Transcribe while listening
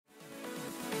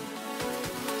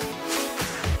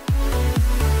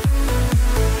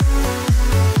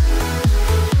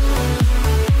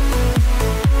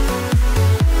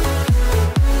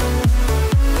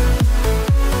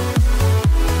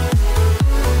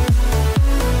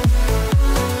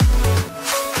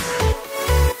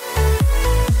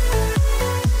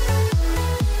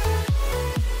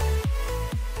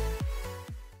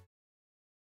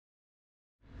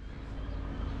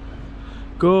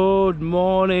Good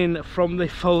morning from the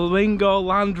Flamingo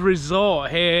Land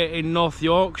Resort here in North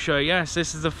Yorkshire. Yes,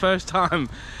 this is the first time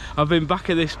I've been back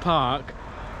at this park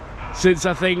since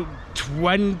I think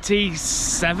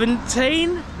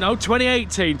 2017? No,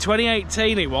 2018.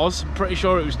 2018 it was. I'm pretty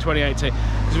sure it was 2018.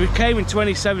 Because we came in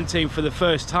 2017 for the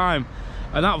first time.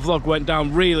 And that vlog went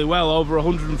down really well, over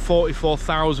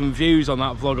 144,000 views on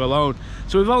that vlog alone.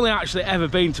 So we've only actually ever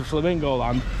been to Flamingo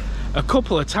Land a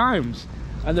couple of times.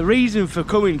 And the reason for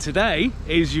coming today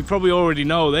is, you probably already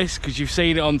know this because you've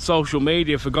seen it on social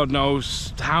media for God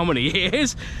knows how many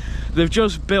years. They've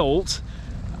just built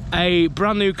a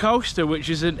brand new coaster, which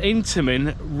is an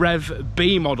Intamin Rev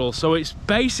B model. So it's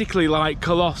basically like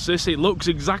Colossus. It looks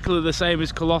exactly the same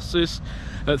as Colossus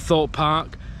at Thorpe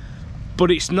Park,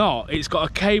 but it's not. It's got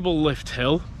a cable lift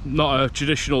hill, not a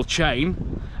traditional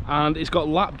chain, and it's got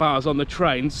lap bars on the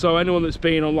train. So anyone that's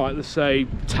been on, like, let's say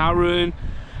Taron,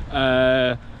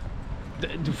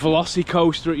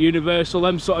 Velocicoaster at Universal,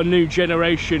 them sort of new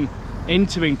generation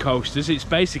Intamin coasters, it's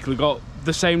basically got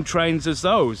the same trains as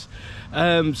those.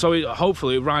 So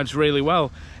hopefully it rides really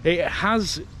well. It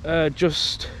has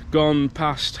just gone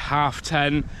past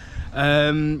 10:30.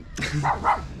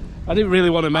 I didn't really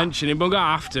want to mention it, but I'm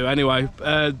gonna have to anyway.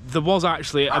 There was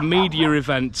actually a media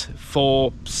event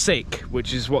for SICK,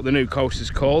 which is what the new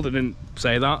coaster's called. I didn't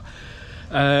say that.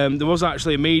 There was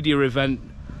actually a media event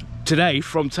today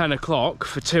from 10 o'clock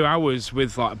for 2 hours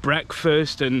with like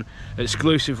breakfast and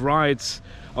exclusive rides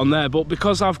on there, but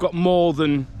because I've got more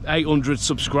than 800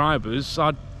 subscribers,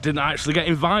 I didn't actually get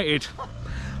invited.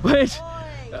 Wait,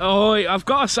 oh, I've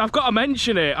got to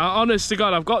mention it. Honest to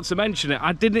God, I've got to mention it.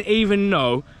 I didn't even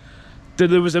know that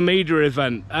there was a media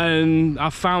event, and I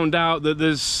found out that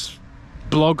there's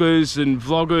bloggers and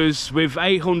vloggers with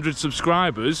 800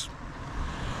 subscribers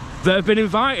that have been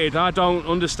invited. I don't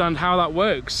understand how that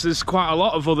works. There's quite a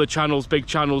lot of other channels, big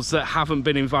channels, that haven't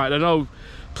been invited. I know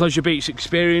Pleasure Beach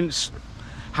Experience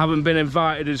haven't been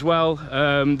invited as well.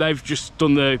 They've just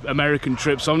done the American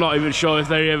trip, so I'm not even sure if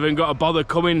they even got to bother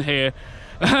coming here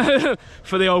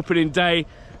for the opening day.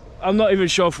 I'm not even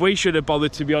sure if we should have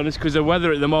bothered, to be honest, because the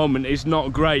weather at the moment is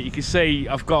not great. You can see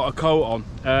I've got a coat on.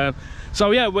 So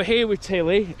yeah, we're here with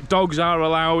Tilly. Dogs are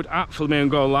allowed at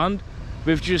Flamingo Land.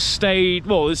 We've just stayed,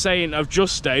 well, they're saying I've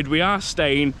just stayed. We are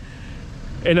staying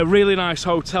in a really nice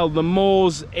hotel, the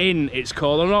Moors Inn it's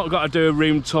called. I've not got to do a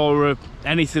room tour or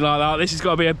anything like that. This has got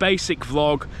to be a basic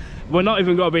vlog. We're not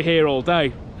even going to be here all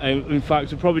day. In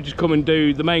fact, we'll probably just come and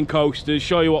do the main coasters,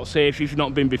 show you what's here if you've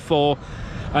not been before,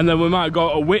 and then we might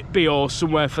go to Whitby or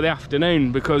somewhere for the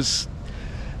afternoon, because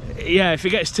yeah, if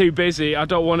it gets too busy, I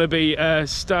don't want to be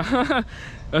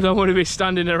I don't want to be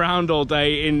standing around all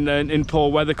day in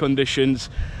poor weather conditions.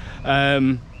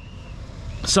 So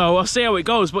I'll see how it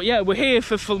goes. But yeah, we're here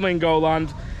for Flamingo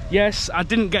Land. Yes, I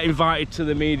didn't get invited to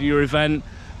the media event.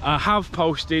 I have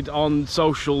posted on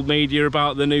social media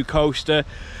about the new coaster,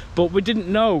 but we didn't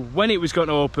know when it was going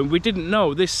to open. We didn't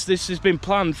know. This has been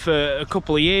planned for a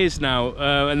couple of years now,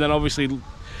 and then obviously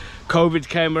COVID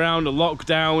came around, a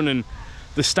lockdown, and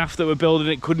the staff that were building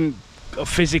it couldn't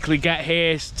physically get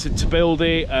here to build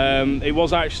it. It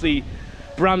was actually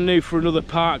brand new for another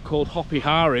park called Hoppy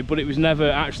Hari, but it was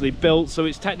never actually built, so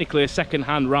it's technically a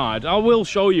second-hand ride. I will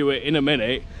show you it in a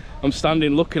minute. I'm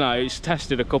standing looking at it. It's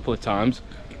tested a couple of times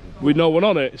with no one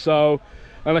on it. So,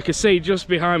 and I can see just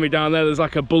behind me down there, there's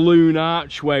like a balloon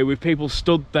archway with people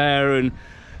stood there, and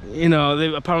you know,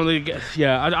 they apparently,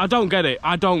 yeah, I don't get it.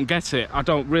 I don't get it. I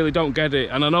really don't get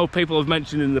it. And I know people have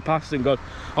mentioned in the past and gone,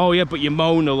 oh yeah, but you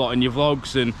moan a lot in your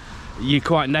vlogs and you're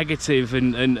quite negative,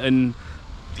 and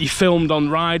you filmed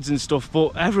on rides and stuff,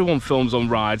 but everyone films on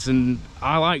rides, and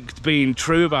I like being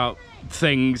true about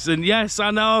things. And yes,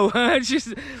 I know, it's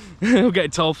just, I'll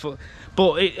get told for,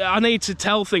 but I need to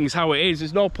tell things how it is.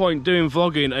 There's no point doing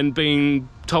vlogging and being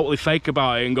totally fake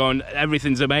about it and going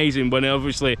everything's amazing when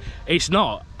obviously it's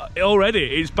not.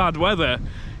 Already it's bad weather.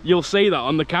 You'll see that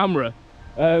on the camera.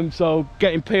 So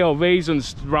getting POVs on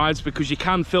rides, because you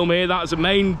can film here. That's the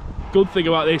main good thing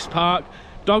about this park.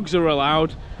 Dogs are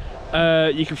allowed.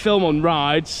 You can film on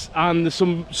rides, and there's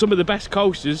some of the best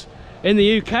coasters in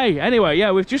the UK. Anyway,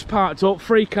 yeah, we've just parked up.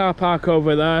 Free car park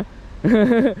over there.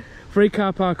 Free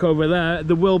car park over there.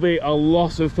 There will be a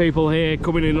lot of people here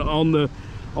coming in on the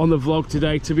vlog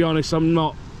today. To be honest, I'm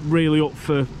not really up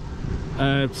for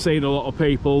seeing a lot of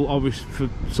people, obviously, for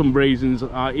some reasons.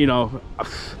 You know,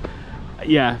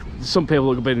 yeah, some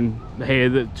people have been here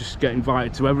that just get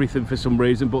invited to everything for some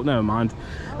reason, but never mind.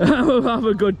 We'll have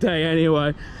a good day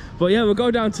anyway. But yeah, we'll go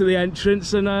down to the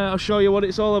entrance and I'll show you what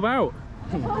it's all about.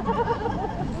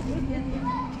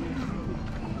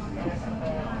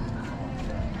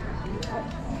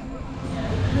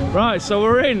 Right, so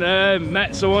we're in,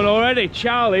 met someone already,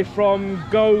 Charlie from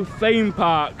Go Theme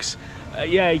Parks.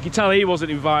 Yeah, you can tell he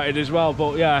wasn't invited as well,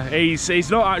 but yeah, he's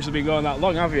not actually been going that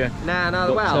long, have you? Nah,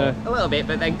 no, well, a little bit,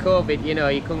 but then COVID, you know,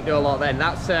 you couldn't do a lot then.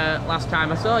 That's last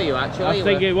time I saw you, actually. I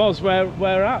think it was, where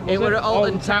at? It were at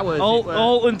Alton Towers.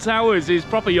 Alton Towers is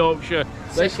proper Yorkshire.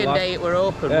 Second day it were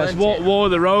open, it's War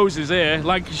of the Roses here,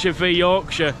 Lancashire v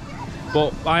Yorkshire.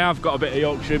 But I have got a bit of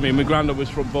Yorkshire in me. My granddad was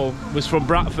from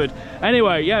Bradford.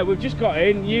 Anyway, yeah, we've just got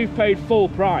in. You've paid full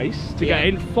price to get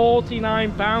in,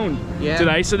 £49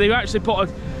 today. So they've actually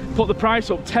put the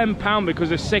price up £10 because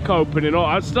of Sick opening up.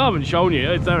 I still haven't shown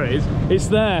you. There it is. It's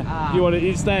there. You want it?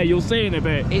 It's there. You'll see in a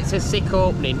bit. It's a Sick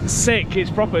opening. Sick.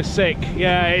 It's proper Sick.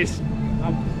 Yeah. It's.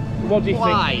 What do you think?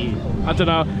 Why? I don't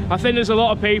know. I think there's a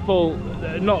lot of people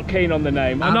not keen on the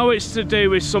name. I know it's to do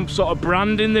with some sort of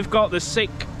branding they've got. The Sick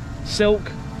silk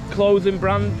clothing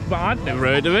brand, but I'd never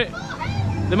heard of it.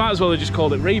 They might as well have just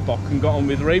called it Reebok and got on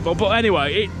with Reebok. But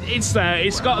anyway, it's there.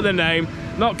 It's got the name.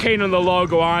 Not keen on the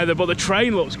logo either, but the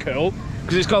train looks cool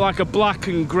because it's got like a black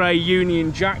and grey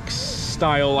Union Jack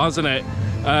style, hasn't it?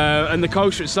 And the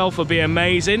coaster itself will be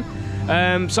amazing.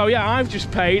 So yeah, I've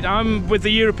just paid. I'm with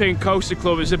the European Coaster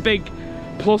Club. It's a big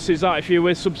plus is that if you're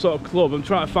with some sort of club, I'm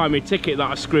trying to find my ticket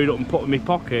that I screwed up and put in my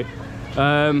pocket.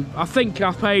 I think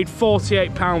I paid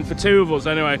 £48 for two of us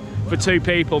anyway, for two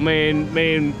people, me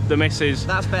and the missus.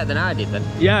 That's better than I did then.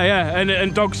 Yeah,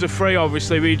 and dogs are free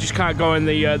obviously, but you just can't go in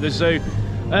the zoo.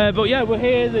 But yeah, we're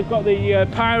here. They've got the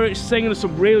Pirates thing. There's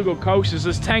some really good coasters.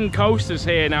 There's 10 coasters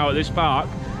here now at this park,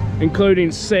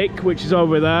 including Sick, which is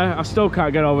over there. I still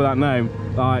can't get over that name.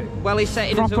 Like, well, he's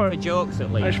setting us up for jokes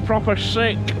at least. It's proper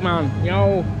Sick, man.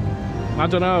 Yo, I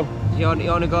don't know. You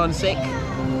want to go on Sick?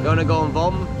 You want to go on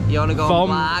Vom? You want to go on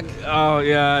Flag? Oh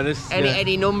yeah,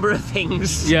 any number of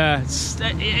things. Yeah,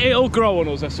 it'll grow on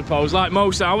us, I suppose. Like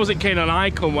most, I wasn't keen on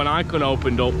Icon when Icon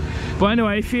opened up. But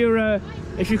anyway, if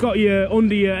you've got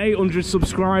under your 800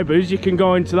 subscribers, you can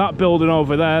go into that building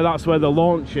over there. That's where the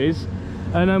launch is.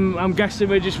 And I'm guessing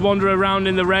we just wander around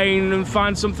in the rain and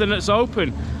find something that's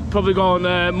open. Probably go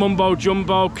on Mumbo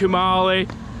Jumbo,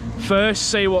 Kumali first,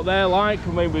 see what they're like.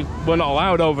 I mean, we're not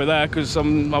allowed over there because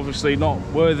I'm obviously not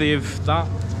worthy of that.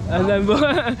 And then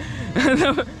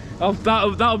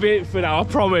that'll be it for now. I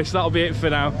promise that'll be it for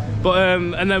now. But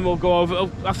and then we'll go over.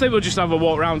 I think we'll just have a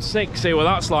walk around Sick, see what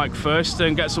that's like first,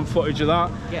 and get some footage of that.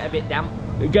 Get a bit damp.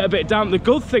 Get a bit damp. The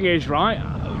good thing is, right,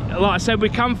 like I said, we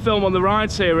can film on the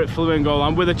rides here at Flamingo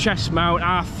Land with a chest mount.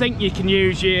 I think you can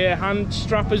use your hand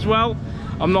strap as well.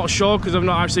 I'm not sure because I've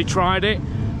not actually tried it.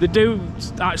 They do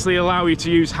actually allow you to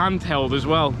use handheld as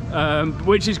well,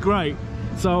 which is great.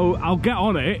 So I'll get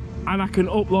on it and I can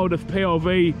upload a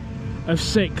POV of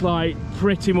Sick like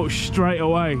pretty much straight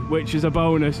away, which is a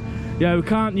bonus. Yeah, we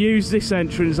can't use this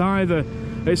entrance either.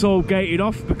 It's all gated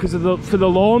off because of for the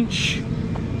launch.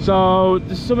 So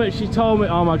there's something she told me.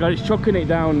 Oh my god, it's chucking it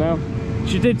down now.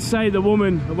 She did say, the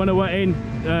woman, when I went in,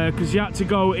 because you had to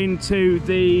go into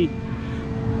the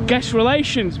guest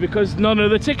relations because none of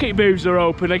the ticket booths are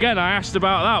open. Again, I asked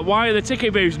about that. Why are the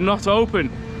ticket booths not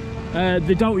open?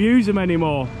 They don't use them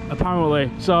anymore, apparently.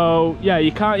 So yeah,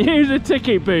 you can't use a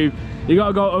ticket booth. You got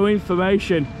to go to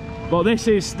information. But this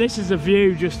is a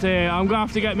view just here. I'm gonna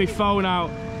have to get my phone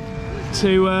out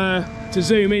to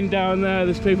zoom in down there.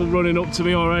 There's people running up to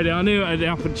me already. I knew it'd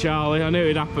happen, Charlie. I knew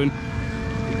it'd happen.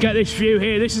 Get this view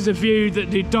here. This is a view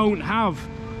that they don't have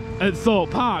at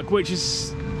Thorpe Park, which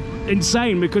is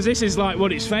insane because this is like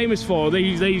what it's famous for.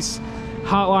 These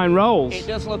Heartline rolls. It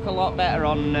does look a lot better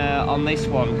on this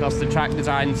one because the track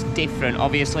design's different.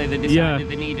 Obviously they decided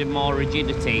they needed more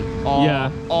rigidity,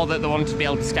 or that they wanted to be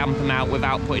able to stamp them out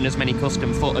without putting as many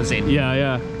custom footers in.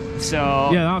 So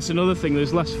yeah, that's another thing.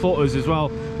 There's less footers as well,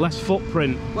 less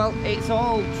footprint. Well, it's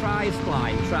all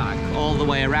tri-spline track all the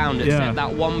way around, except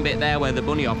that one bit there where the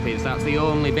bunny hop is. That's the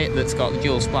only bit that's got the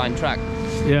dual spline track.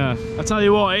 Yeah, I tell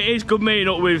you what, it is good meeting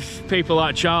up with people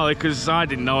like Charlie because I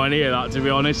didn't know any of that, to be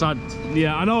honest. I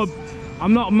know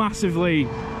I'm not massively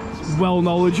well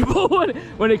knowledgeable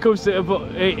when it comes to it, but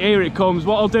here it comes.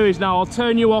 What I'll do is now I'll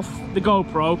turn you off the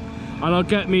GoPro and I'll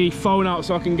get my phone out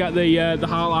so I can get the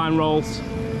Heartline rolls.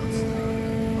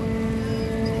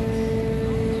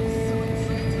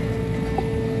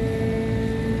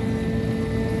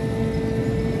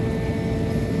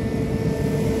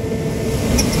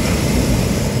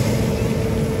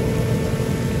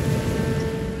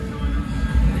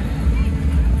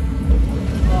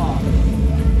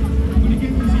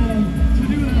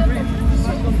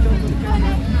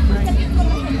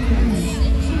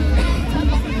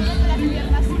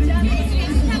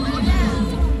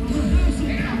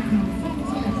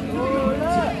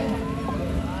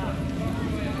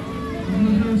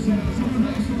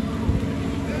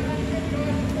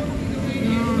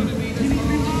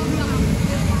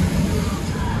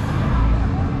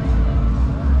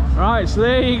 Right, so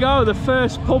there you go, the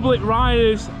first public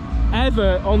riders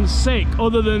ever on Sick,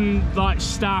 other than like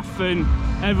staff and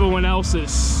everyone else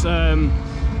that's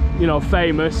you know,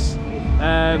 famous.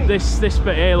 This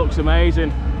bit here looks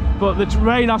amazing, but the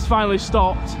rain has finally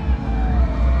stopped.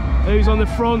 Who's on the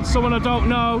front? Someone I don't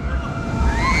know.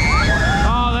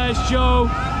 Oh, there's Joe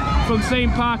from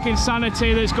Theme Park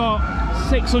Insanity that's got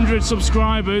 600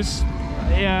 subscribers.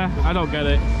 Yeah, I don't get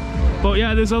it, but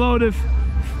yeah, there's a load of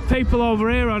people over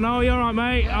here. I know. You alright,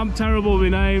 mate? I'm terrible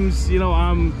with names, you know what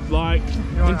I'm like.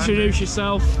 Right, introduce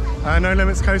yourself. No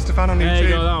Limits Coaster fan on YouTube. There you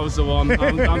go, that was the one.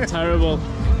 I'm terrible.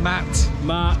 Matt.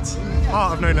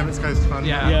 Part of No Limits Coaster fan.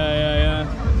 Yeah.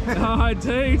 Hi,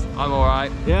 dude. I'm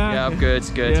alright. Yeah, I'm good.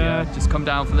 Yeah. Just come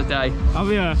down for the day. Have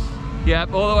you? Yeah,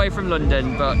 all the way from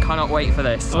London, but cannot wait for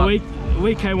this. Well,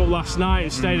 we came up last night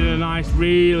and stayed in a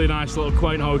really nice little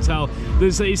quaint hotel.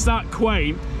 It's that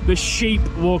quaint. The sheep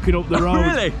walking up the road.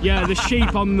 Really? Yeah, the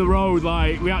sheep on the road.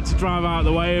 Like, we had to drive out of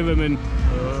the way of them and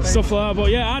stuff like that.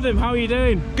 But yeah, Adam, how are you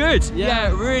doing? Good.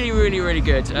 Yeah, really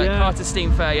good. Carter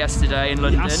Steam Fair yesterday in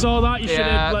London. I saw that. You should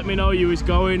have let me know you was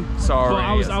going. Sorry.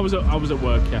 But I was at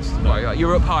work yesterday. Well, you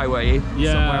were up high, were you?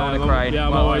 Yeah. Somewhere on a crane. Yeah,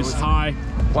 I'm always high.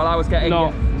 Well, I was getting.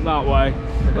 Not that way.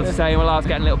 I was saying, I was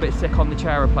getting a little bit sick on the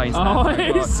chairplane. Oh,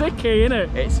 it's sicky, isn't it?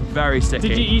 It's very sicky.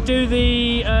 Did you do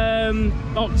the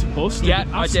octopus? Yeah,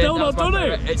 I've still not done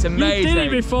it. It's amazing. You did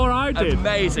it before I did.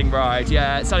 Amazing ride.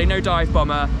 Yeah, sadly no dive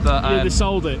bomber, but yeah, they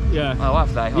sold it. Yeah. Oh,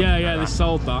 have they? Yeah, they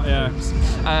sold that.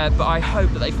 Yeah. But I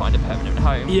hope that they find a permanent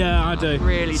home. Yeah, I do.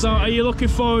 Really. So, are you looking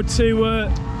forward to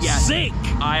Sick?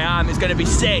 I am. It's going to be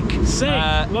sick.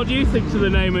 Sick. What do you think to the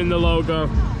name in the logo?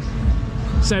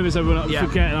 Same as everyone else.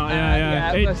 Forget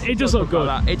that. It does look good.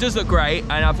 It does look great,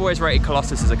 and I've always rated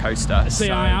Colossus as a coaster.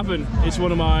 See, I haven't. It's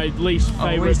one of my least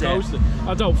favourite coasters.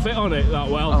 I don't fit on it that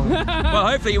well. Oh. Well,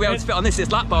 hopefully you'll be able to fit on this.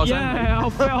 It's lap bars. Yeah, I'll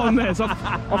fit on this.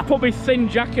 I've put my thin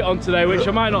jacket on today, which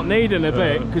I might not need in a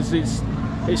bit because it's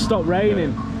stopped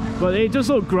raining. But it does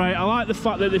look great. I like the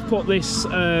fact that they've put this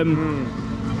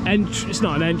it's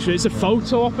not an entry, it's a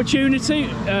photo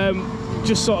opportunity.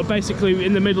 Just sort of basically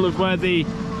in the middle of where the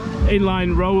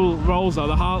inline rolls are,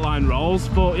 the Heartline rolls.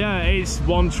 But yeah, it's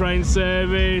one train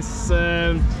service.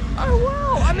 Oh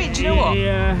wow! I mean, do you know what?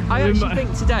 Yeah. I actually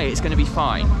think today it's going to be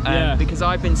fine because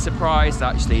I've been surprised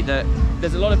actually that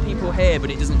there's a lot of people here,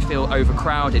 but it doesn't feel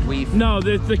overcrowded.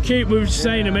 The queue, we were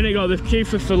saying a minute ago, the queue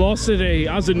for Velocity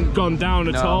hasn't gone down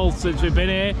at all since we've been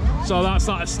here. So that's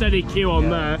like a steady queue on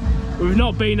there. We've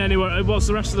not been anywhere. What's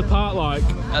the rest of the park like?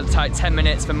 Like 10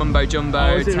 minutes for Mumbo Jumbo,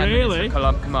 oh, is it 10 really? minutes for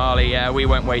Kumali. Yeah, we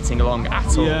weren't waiting along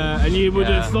at all. Yeah, and you would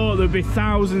have thought there'd be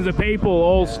thousands of people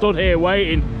all stood here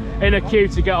waiting in a queue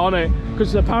to get on it,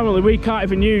 because apparently we can't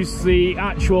even use the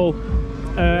actual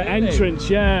entrance.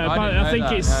 Yeah, I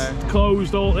think it's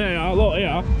closed all. There, look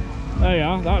here. There you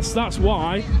are. That's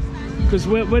why. Because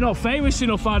we're not famous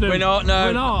enough, Adam. We're not, no.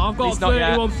 We're not. I've got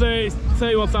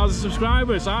 31,000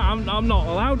 subscribers. I'm not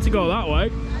allowed to go that way.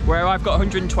 Where I've got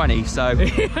 120, so there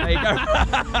you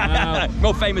go.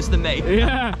 More famous than me.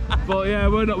 Yeah, but yeah,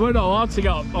 we're not allowed to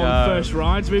get on first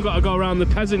rides. We've got to go around the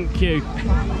peasant queue. Do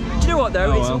you know what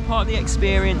though? It's all part of the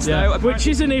experience though. Which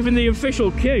isn't even the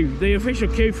official queue. The official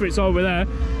queue for it's over there.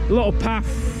 A little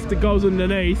path that goes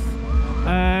underneath.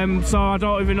 So I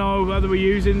don't even know whether we're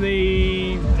using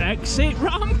the exit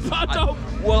ramp.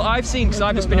 Well, I've seen, because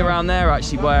I've just been around there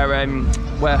actually,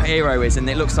 where Hero is, and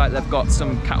it looks like they've got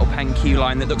some cattle pen queue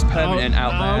line that looks permanent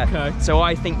out there. Okay. So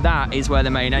I think that is where the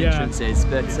main entrance is.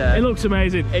 But it looks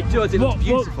amazing. It does. It looks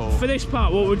beautiful. For this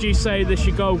part, what would you say they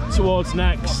should go towards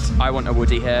next? I want a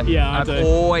Woody here. Yeah, I've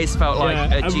always felt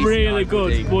like a really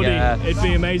good Woody. It'd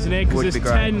be amazing here, because there's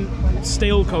 10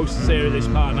 steel coasters here at this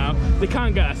part now. They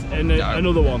can't get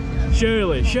another one.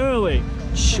 Surely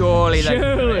they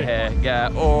can put it here,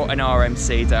 yeah, or an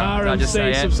RMC down.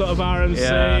 RMC, some sort of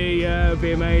RMC, it'd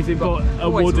be amazing. But a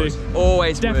Woody,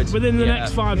 always would. Within the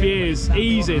next 5 years,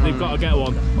 easy, they've got to get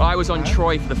one. Well, I was on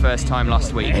Troy for the first time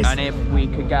last week, and if we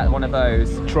could get one of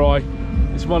those, Troy.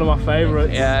 It's one of my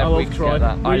favourites. Yeah, I love Troy.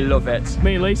 I love it.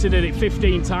 Me and Lisa did it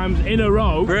 15 times in a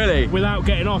row. Really? Without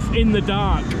getting off in the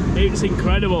dark. It's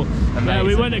incredible. Amazing.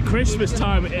 We went at Christmas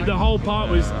time. The whole park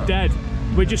was dead.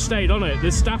 We just stayed on it. The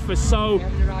staff are so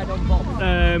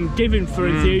giving for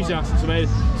enthusiasts. It's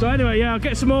amazing. So anyway, I'll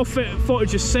get some more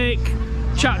footage of Sick,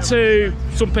 chat to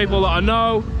some people that I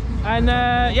know, and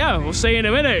we'll see you in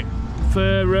a minute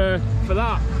for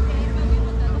that.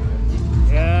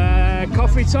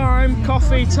 Coffee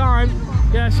time.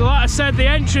 Yeah, so like I said, the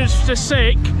entrance to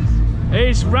Sick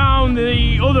is round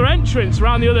the other entrance,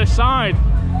 round the other side.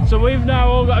 So we've now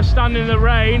all got to stand in the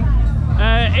rain.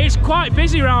 It's quite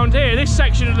busy around here. This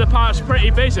section of the park's pretty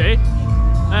busy.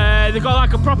 They've got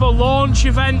like a proper launch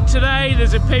event today.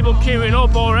 There's people queuing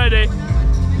up already.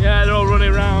 Yeah, they're all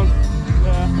running around.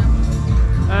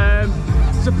 Yeah.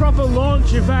 It's a proper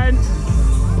launch event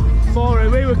for it.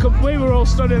 We were all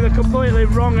stood in the completely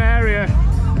wrong area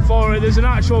for it. There's an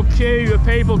actual queue of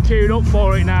people queued up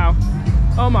for it now.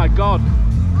 Oh my god.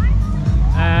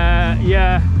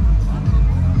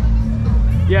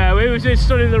 Yeah, we were just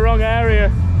stood in the wrong area.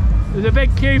 There's a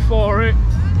big queue for it.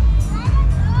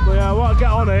 But yeah, I want to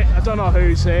get on it. I don't know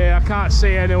who's here. I can't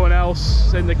see anyone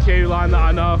else in the queue line that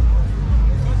I know.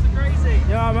 What's the crazy?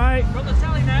 Yeah, mate. You're on the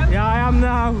telly now? Yeah, I am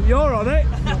now. You're on it.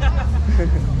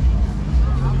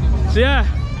 So yeah,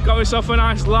 got myself a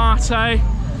nice latte.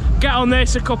 Get on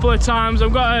this a couple of times.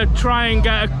 I've got to try and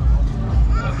get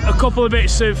a couple of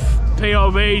bits of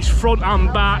POVs, front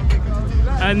and back,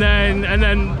 and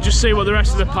then just see what the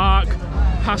rest of the park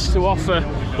has to offer.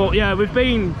 But yeah, we've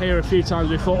been here a few times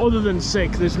before. Other than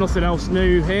Sick, there's nothing else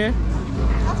new here.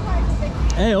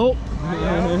 Hey up!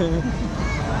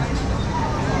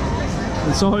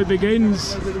 And so it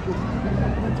begins.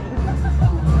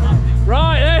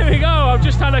 Right, there we go. I've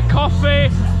just had a coffee.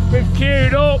 We've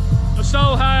queued up. I'm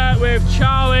still here with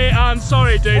Charlie and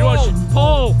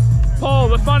Paul,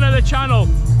 the fan of the channel.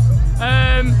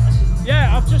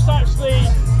 Yeah, I've just actually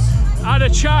had a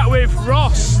chat with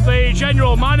Ross, the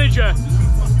general manager,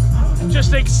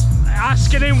 just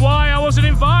asking him why I wasn't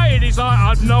invited. He's like, I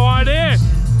had no idea.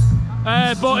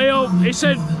 But he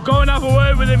said go and have a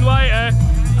word with him later,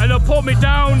 and he'll put me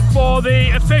down for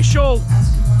the official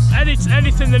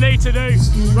anything they need to do.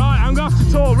 Right, I'm gonna have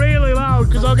to talk really loud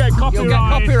because I'll get copyrighted. You'll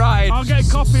get copyrighted. I'll get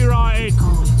copyrighted.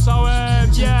 So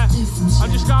yeah,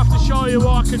 I'm just gonna have to show you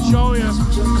what I can show you.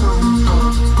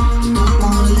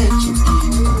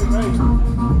 Great.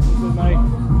 Good, mate.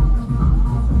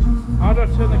 How do I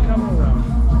turn the camera around?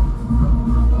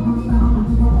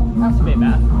 That's a bit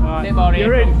better. Right. Bit more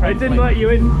You're in. I didn't let you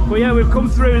in. But yeah, we've come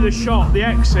through the shop, the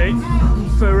exit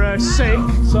for Sick.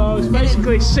 So it's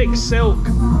basically Sick Silk.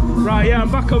 Right, yeah, I'm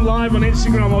back on live on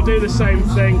Instagram. I'll do the same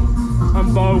thing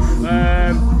on both.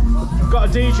 Got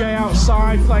a DJ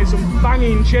outside playing some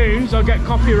banging tunes. I'll get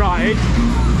copyrighted.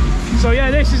 So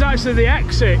yeah, this is actually the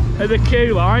exit of the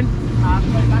queue line.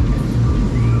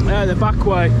 Yeah, the back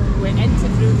way. We enter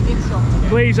through the big shop today.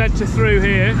 Please enter through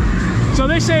here. So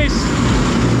this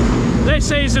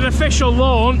is an official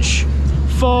launch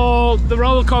for the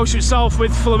roller coaster itself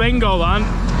with Flamingo Land.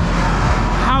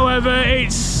 However,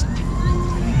 it's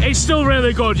still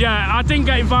really good. Yeah, I didn't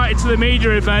get invited to the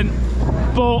media event,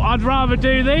 but I'd rather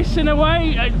do this in a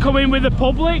way, come in with the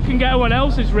public and get everyone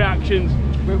else's reactions.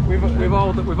 With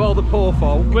all the poor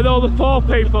folk. With all the poor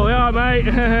people, yeah, mate.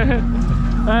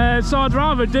 So I'd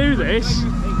rather do this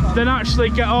than actually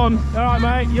get on. All right,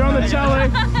 mate, you're on the telly.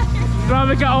 I'd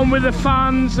rather get on with the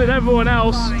fans and everyone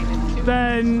else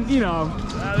than, you know,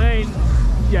 I mean,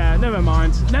 yeah, never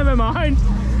mind.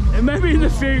 Maybe in the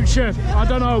future, I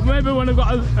don't know, maybe when I've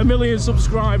got a million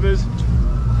subscribers.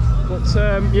 But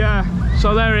yeah,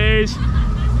 so there it is.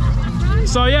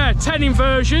 So yeah, 10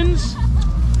 inversions.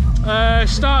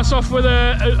 Starts off with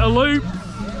a loop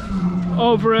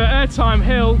over an airtime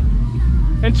hill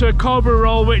into a cobra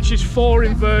roll, which is 4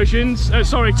 inversions.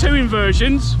 Sorry, 2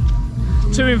 inversions.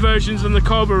 2 inversions on the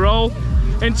cobra roll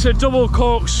into double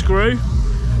corkscrew,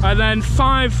 and then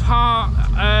 5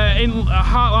 heartline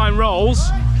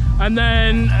rolls, and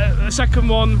then a second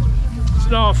one,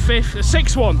 no, a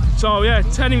 6th one. So yeah,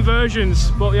 10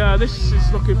 inversions. But yeah, this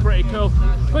is looking pretty cool.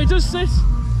 But it does this,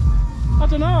 I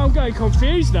don't know, I'm getting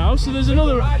confused now. So there's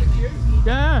another,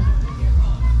 yeah,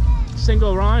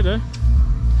 single rider.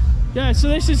 Yeah, so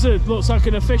this is looks like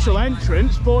an official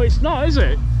entrance, but it's not, is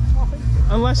it?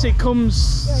 Unless it comes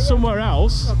somewhere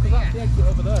else. Oh, that's the exit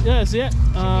over there. Yeah, it's the exit.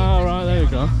 Oh, right, there we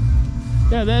go.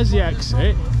 Yeah, there's the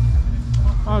exit.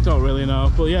 I don't really know,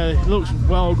 but yeah, it looks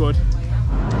well good.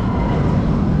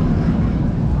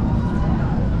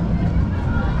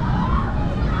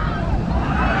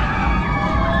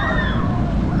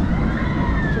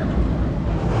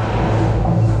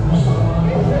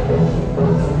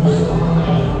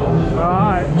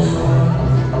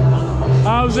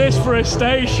 How's this for a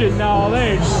station now?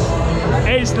 This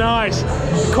is nice.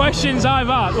 Questions I've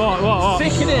had. What?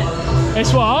 Sick in it.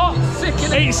 It's what? Sick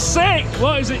in it. It's sick.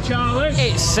 What is it, Charlie?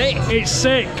 It's sick. It's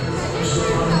sick.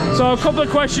 So a couple of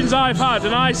questions I've had,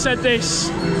 and I said this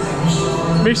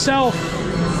myself.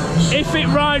 If it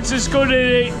rides as good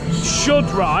as it should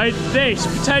ride, this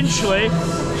potentially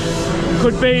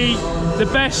could be the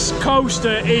best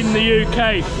coaster in the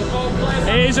UK.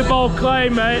 It is a bold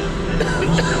claim, mate.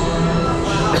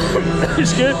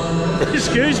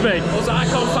 Excuse me. Those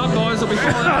Icon fanboys will be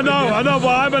falling. I know, but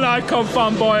I'm an Icon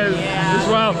fanboy as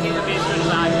well.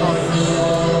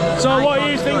 So what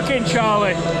are you thinking,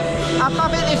 Charlie? I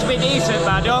think this would be decent,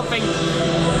 but I don't think...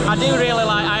 I do really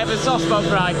like... I have a soft spot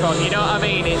for Icon, you know what I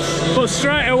mean? But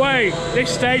straight away, this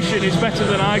station is better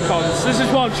than Icon's. This is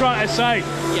what I'm trying to say.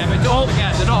 Yeah, but don't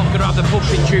forget, they're not going to have the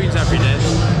pumping tunes every day.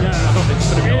 Yeah. I don't think it's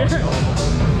going to be awesome.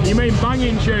 You mean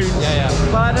banging tunes? Yeah.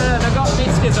 Well, I don't know, they've got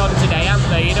discos on today, haven't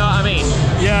they? You know what I mean?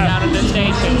 Yeah. Down at the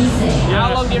station. Yeah.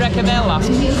 How long do you reckon they'll last?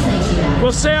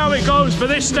 We'll see how it goes, but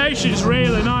this station's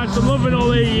really nice. I'm loving all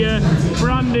the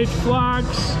branded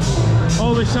flags,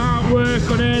 all this artwork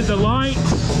on here, the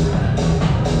lights,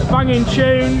 the banging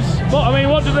tunes. But I mean,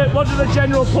 what do the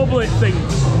general public think?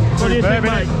 What do you think,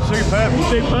 mate?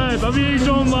 Superb. Have you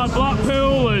done like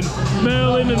Blackpool and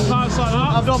Merlin and parts like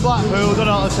that? I've done Blackpool, done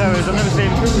all the terrace. I've never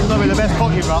seen probably the best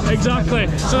pocket rock. Exactly.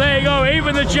 So there you go.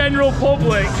 Even the general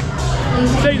public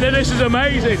think that this is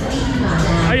amazing.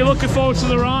 Are you looking forward to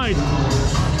the ride?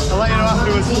 I'll let you know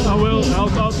afterwards. I will.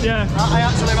 Yeah. I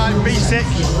actually might be sick.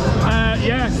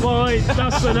 Yeah. Well,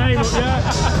 that's the name. Yeah.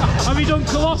 Have you done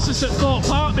Colossus at Thorpe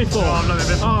Park before? No, I've never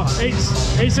been. Oh,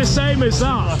 it's the same as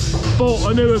that, but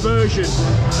a newer version,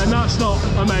 and that's not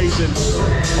amazing.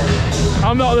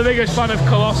 I'm not the biggest fan of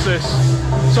Colossus,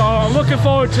 so I'm looking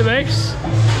forward to this.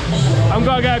 I'm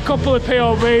going to get a couple of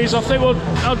POVs. I think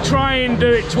I'll try and do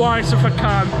it twice if I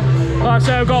can. Like I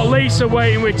say, I've got Lisa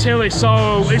waiting with Tilly,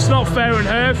 so it's not fair on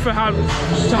her to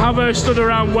have her stood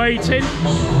around waiting.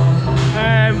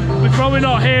 We're probably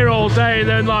not here all day, and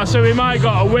then like so we might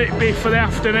got a Whitby for the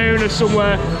afternoon or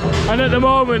somewhere. And at the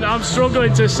moment, I'm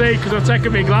struggling to see because I've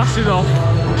taken my glasses off.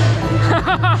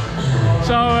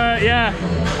 So yeah,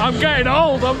 I'm getting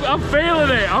old. I'm feeling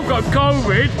it. I've got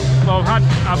COVID. Well,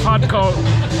 I've had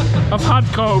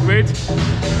COVID.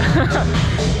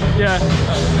 Yeah,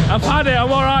 I've had it.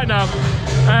 I'm all right now.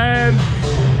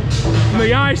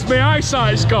 My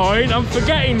eyesight's going. I'm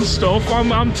forgetting stuff.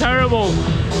 I'm terrible.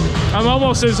 I'm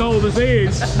almost as old as he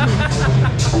is.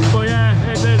 But yeah,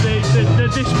 the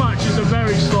dispatches are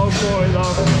very slow for it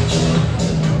though.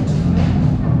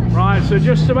 Right, so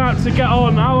just about to get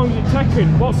on. How long is it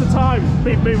taking? What's the time?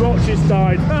 My watch has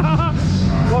died.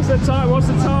 What's the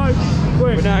time?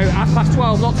 Quick. No,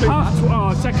 12:30, not too bad.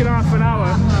 Oh, taking half an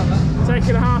hour.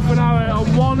 Taking half an hour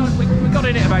on one. We got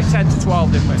in at about 10 to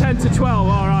 12, didn't we? 10 to 12,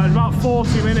 alright, about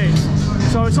 40 minutes.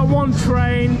 So it's on one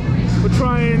train. We'll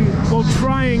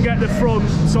try and get the front,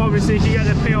 so obviously you can get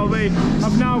the POV.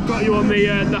 I've now got you on the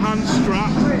hand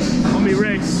strap on my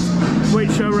wrist,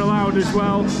 which are allowed as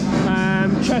well.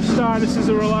 Chest harnesses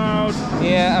are allowed.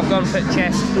 Yeah, I've gone for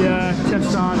chest. Yeah,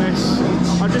 chest harness.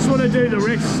 I just want to do the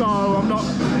wrist so I'm not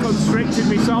constricting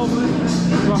myself.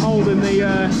 We're holding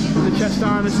the chest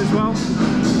harness as well.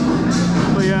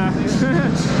 But yeah,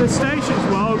 the station's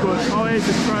well good. Oh, here's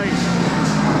the train.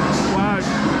 Wow.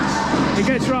 It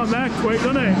gets around there quick,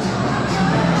 doesn't it?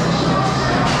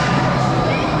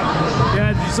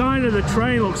 Yeah, the design of the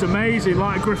train looks amazing,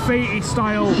 like graffiti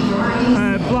style,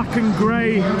 black and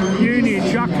grey Union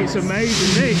Jack. It's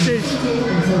amazing. This is,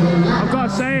 I've got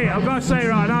to say it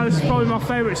right now, this is probably my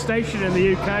favourite station in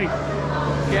the UK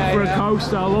for a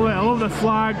coaster. I love it. I love the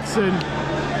flags, and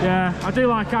yeah, I do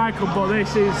like Icon, but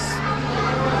this is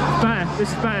better. This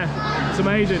is better. It's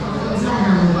amazing.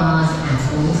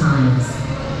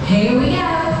 Here we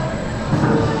go.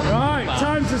 Right,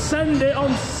 time to send it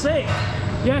on 6.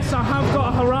 Yes, I have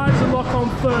got a horizon lock on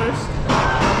first.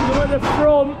 I'm at the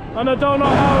front, and I don't know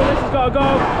how this has got to go.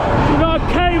 We've got a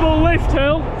cable lift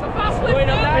hill. It's a fast lift.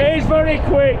 It is very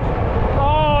quick.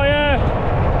 Oh yeah.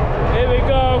 Here we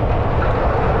go.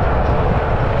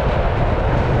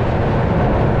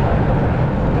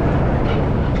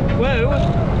 Whoa.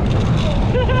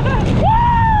 Woo!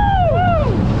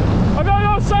 I'm going to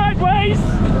go sideways.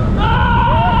 Oh!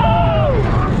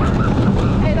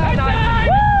 Hey, that's nice.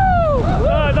 Woo!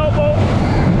 Don't move.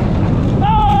 Oh!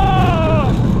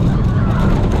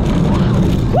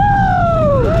 Woo!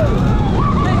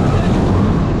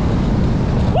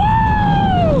 Woo!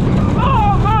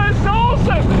 Oh man, it's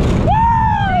awesome! Woo!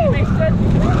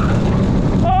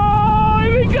 Oh,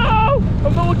 here we go!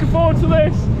 I'm not looking forward to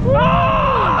this.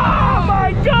 Oh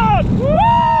my God! Woo!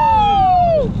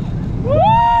 Woo!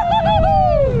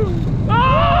 Oh!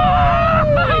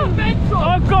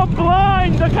 I've gone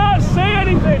blind. I can't see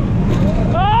anything.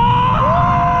 Oh!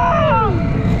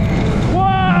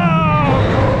 Wow!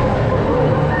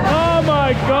 Oh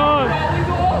my God!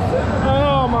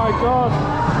 Oh my God!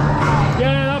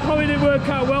 Yeah, that probably didn't work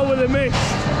out well with the mist.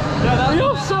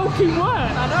 fucking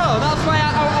wet. I know, that's why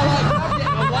I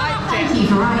liked it. Thank you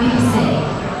for riding safe.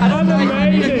 I don't know if I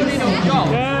did a Amazing. good enough job.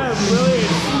 Yeah,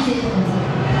 brilliant.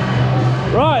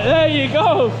 Right, there you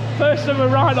go. First ever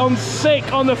ride on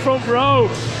sick on the front row.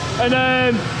 And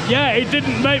yeah, it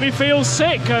didn't make me feel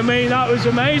sick. I mean, that was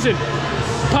amazing.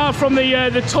 Apart from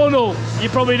the tunnel, you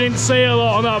probably didn't see a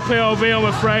lot on that POV, I'm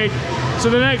afraid. So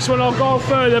the next one, I'll go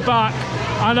further back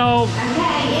and I'll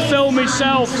film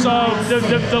myself so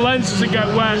the lens doesn't get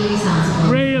wet.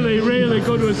 Really, really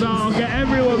good was that. I'll get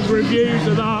everyone's reviews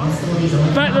of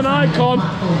that. Better than Icon.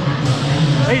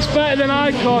 It's better than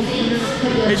Icon.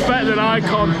 It's better than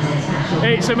Icon.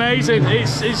 It's amazing.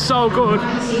 It's so good.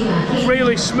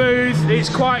 Really smooth. It's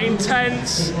quite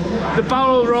intense. The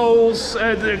barrel rolls.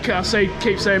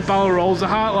 Keep saying barrel rolls. The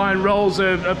Heartline rolls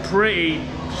are pretty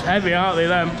heavy, aren't they?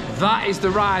 Them. That is the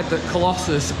ride that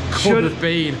Colossus could have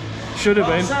been. Should have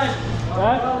been.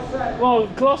 Well,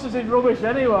 Colossus is rubbish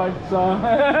anyway.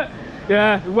 So.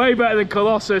 Yeah, way better than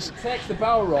Colossus. It takes the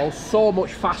barrel roll so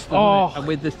much faster, and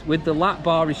with the lap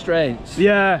bar restraints.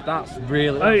 Yeah, that's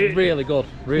really good.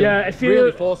 Really, yeah, if you're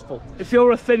really forceful. If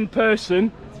you're a thin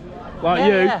person like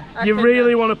you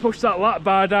really want to push that lap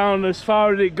bar down as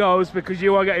far as it goes because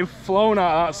you are getting flown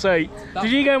out of that seat.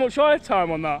 Did you get much air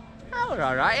time on that? Oh, all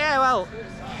right. Yeah, well,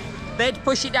 they'd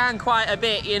push it down quite a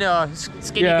bit, you know,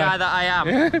 skinny guy that I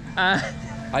am.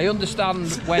 I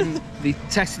understand when they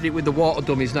tested it with the water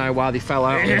dummies now why they fell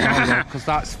out because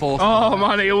that's forceful. Oh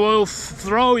man, it will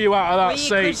throw you out of that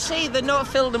seat. You could see they've not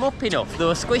filled them up enough, they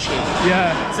were squishy.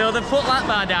 Yeah. So they put that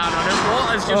bar down on them,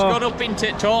 water's just gone up into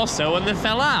torso and they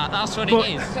fell out, that's what it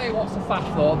is. I'll tell you what's the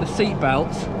fact though, the seat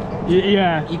belts.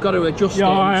 Yeah. You've got to adjust it.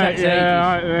 I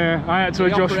had to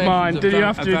adjust mine. Did you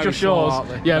have to adjust yours?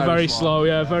 Yeah, very slow.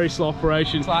 Yeah, very slow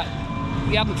operation. It's like,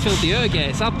 they hadn't filled the air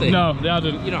gates, had they? No, they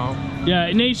hadn't. You know. Yeah,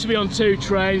 it needs to be on 2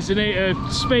 trains. They need to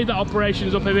speed that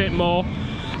operations up a bit more.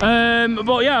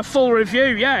 But yeah, full review.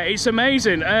 Yeah, it's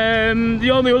amazing.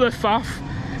 The only other faff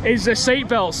is the seat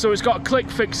belts. So it's got click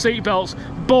fix seat belts,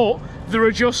 but they're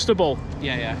adjustable.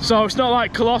 Yeah. So it's not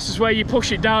like Colossus where you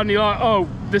push it down and you're like, oh,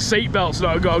 the seat belt's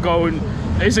not got to go and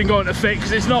isn't going to fit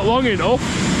because it's not long enough.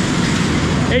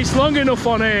 It's long enough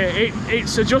on here.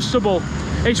 It's adjustable.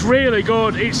 It's really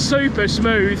good. It's super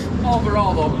smooth.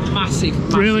 Overall, though, massive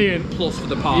brilliant plus for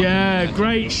the park. Yeah,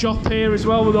 great shop here as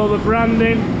well with all the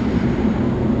branding,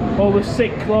 all the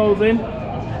sick clothing.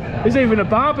 There's even a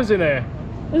Barber's in here.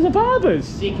 There's a Barber's.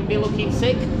 So you can be looking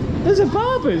sick. There's a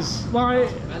Barber's. Like,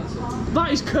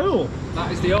 that is cool.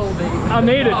 That is the old thing. I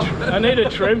need a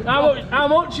trim. How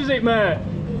much is it, mate?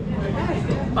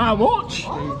 How much?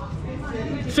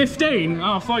 15?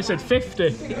 Oh, I thought you said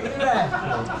 50.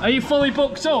 Are you fully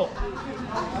booked up?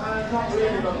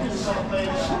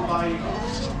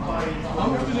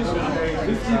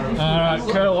 Alright,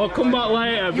 cool. I'll come back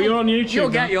later, but you're on YouTube. You'll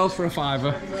get yours for a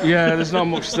 £5. Yeah, there's not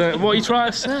much there. What are you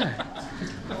trying to say?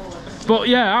 But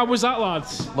yeah, how was that,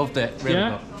 lads? Loved it. Really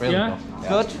good. Really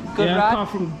good. Good ride. Apart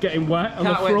from getting wet on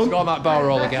the Can't wait to front. go on that barrel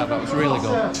roll again. That was really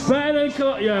good. Better than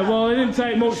Colossus. Yeah, well, it didn't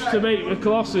take much to beat the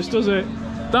Colossus, does it?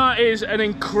 That is an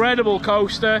incredible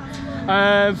coaster.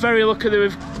 Very lucky that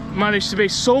we've managed to be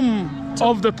some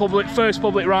of the first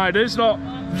public riders, not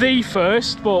the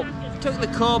first, but Took the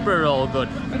Cobra roll good.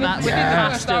 That's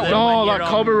faster than oh, when that you're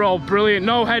Cobra roll, brilliant.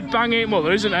 No head banging, well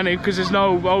there isn't any because there's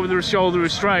no over the shoulder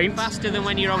restraint. Faster than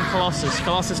when you're on Colossus.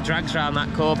 Colossus drags around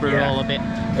that Cobra roll a bit.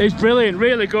 It's brilliant,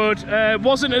 really good.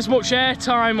 Wasn't as much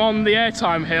airtime on the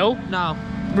airtime hill. No.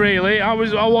 Really, I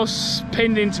was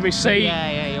pinned into my seat you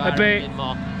are a bit.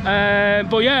 more.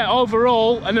 But yeah,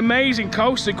 overall, an amazing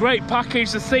coaster, great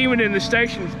package. The theming in the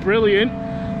station is brilliant.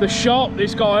 The shop,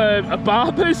 it's got a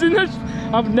Barber's in it.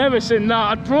 I've never seen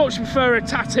that. I'd much prefer a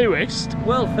tattooist.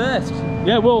 World first.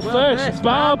 Yeah, world first.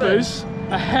 Barbers,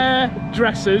 a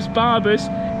hairdresser's, barbers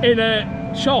in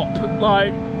a shop.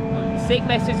 Like, Sick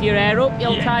messes your hair up,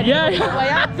 you'll tidy it up way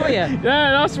out for you. Yeah,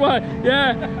 that's why.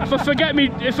 Yeah, if I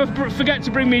forget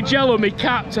to bring me gel on my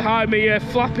cap to hide me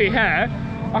flappy hair,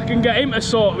 I can get him to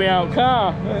sort me out.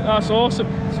 Car. That's awesome.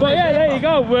 But yeah, there you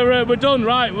go. We're done.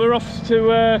 Right, we're off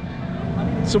to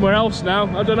somewhere else now.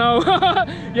 I don't know.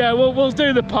 Yeah, we'll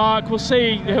do the park. We'll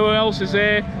see who else is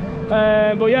here.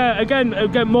 But yeah, again,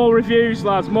 more reviews,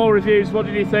 lads. More reviews. What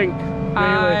did you think?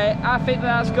 I think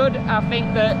that's good. I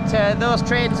think that those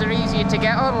trains are easier to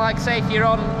get on. Like say if you're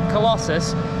on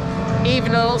Colossus,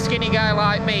 even a little skinny guy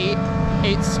like me,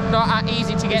 it's not that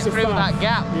easy to get through that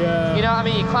gap. Yeah. You know what I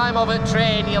mean? You climb over the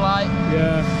train, you're like...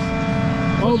 Yeah.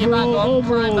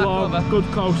 Overall, good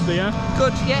coaster, yeah?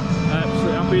 Good, yeah.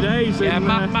 Absolutely happy days. Yeah, and,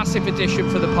 massive addition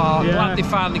for the park. Yeah. Glad they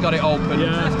finally got it open.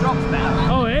 Yeah. First drop's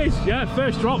better. Oh, it is, yeah.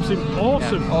 First drop's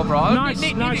awesome. Yeah, overall. Nice,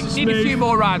 need and a few smooth.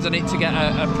 more rides on it to get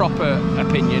a proper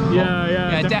opinion.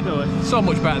 Yeah, definitely. So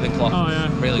much better than Clough. Oh,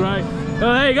 yeah. Really Right. good.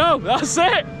 Well, there you go. That's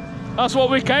it. That's what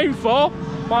we came for.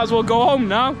 Might as well go home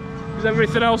now, because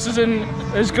everything else isn't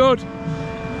as good.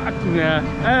 Yeah.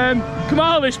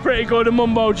 Kumali's pretty good and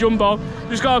Mumbo Jumbo.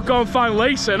 Just gotta go and find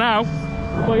Lisa now.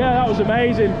 But yeah, that was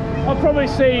amazing. I'll probably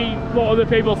see what other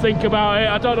people think about it.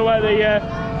 I don't know where the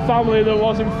family that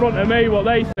was in front of me, what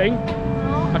they think.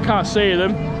 I can't see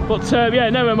them. But yeah,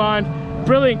 never mind.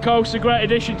 Brilliant coaster, great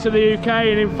addition to the UK,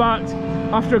 and in fact,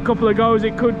 after a couple of goes,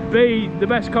 it could be the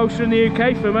best coaster in the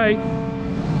UK for me.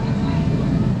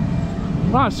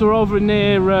 Right, so we're over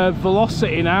near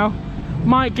Velocity now.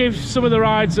 Might give some of the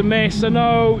rides a miss. I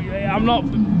know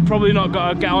I'm probably not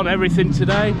going to get on everything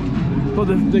today, but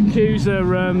the queues are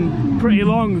pretty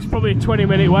long. It's probably a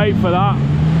 20-minute wait for that.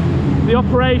 The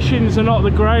operations are not the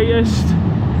greatest,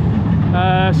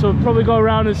 so we'll probably go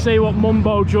around and see what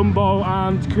Mumbo Jumbo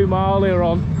and Kumali are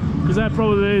on, because they're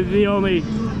probably the only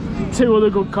two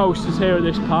other good coasters here at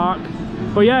this park.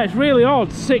 But yeah, it's really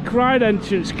odd. Sick ride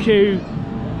entrance queue.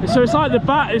 So it's like the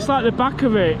back. It's like the back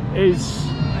of it is.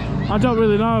 I don't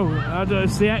really know.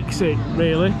 It's the exit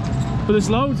really. But there's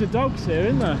loads of dogs here,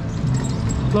 isn't there?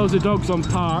 Loads of dogs on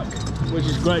park, which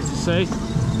is great to see.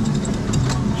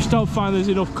 Just don't find there's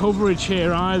enough coverage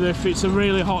here either. If it's a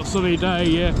really hot sunny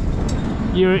day,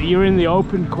 you're in the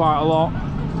open quite a lot.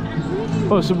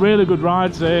 But some really good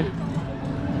rides here.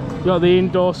 You've got the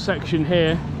indoor section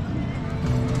here,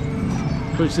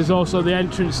 which is also the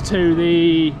entrance to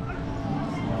the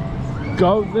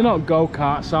they're not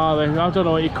go-karts, are they? I don't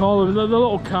know what you call them. They're the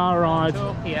little car ride.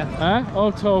 Autopia. Eh?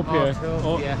 Autopia.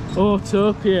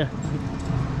 Autopia.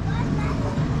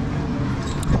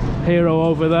 Hero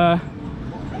over there.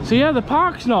 So yeah, the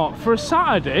park's not, for a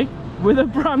Saturday with a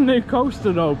brand new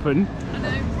coaster open.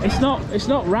 It's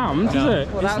not rammed, is it?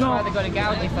 Well, that's why they've got to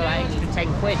gouge you for that extra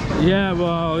 10 quid. Yeah,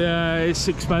 well, yeah, it's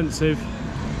expensive.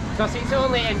 Because it's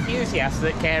only enthusiasts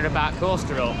that care about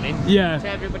coaster opening. Yeah. To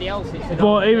everybody else, it's an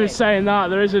But even saying that,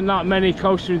 there isn't that many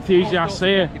coaster enthusiasts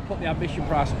here. They put the admission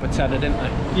price up a tenner, didn't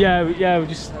they? Yeah, we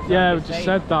just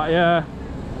said that, yeah.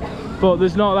 But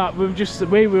there's not that.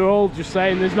 We were all just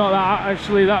saying there's not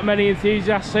actually that many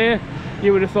enthusiasts here.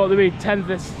 You would have thought there'd be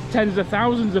tens of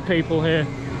thousands of people here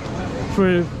for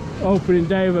an opening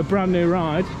day of a brand new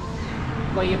ride.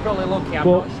 Well, you're probably lucky. I'm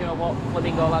not sure what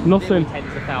Flamingo Land nothing. Do with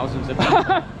tens of thousands of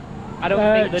people. I don't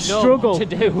think they know what to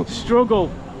do.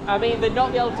 Struggle. I mean, they'd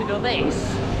not be able to do this.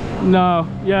 No,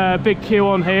 yeah, big queue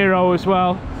on Hero as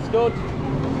well. It's good.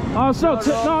 Oh, it's not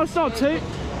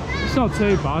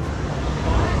too bad.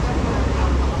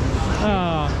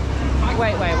 Oh.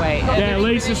 Wait. Yeah,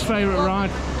 Lisa's favourite ride.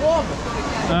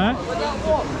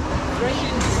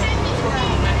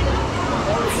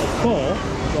 Four?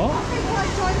 What?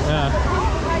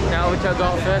 Yeah. Now which I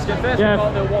got first. At first yeah. I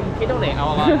got the one kid on it. I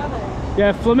was like,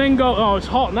 yeah, Flamingo. Oh, it's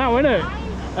hot now, isn't it?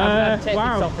 I'll take this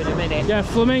off in a minute. Yeah,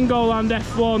 Flamingo Land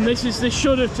F1. They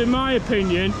should have, in my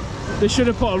opinion, they should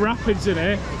have put a rapids in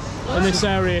it, in this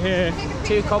area here.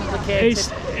 Too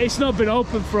complicated. It's not been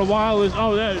open for a while.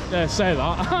 Oh, there, say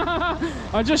that.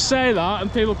 I just say that,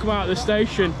 and people come out of the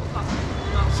station.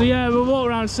 So yeah, we'll walk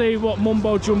around and see what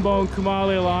Mumbo Jumbo and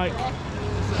Kumali are like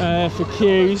for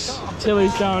queues.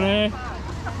 Tilly's down here.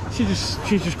 She's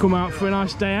just come out for a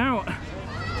nice day out.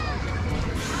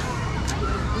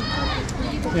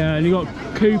 Yeah, and you got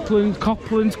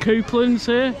Couplands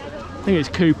here. I think it's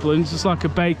Couplands. It's like a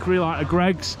bakery, like a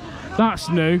Greg's. That's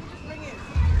new.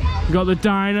 You got the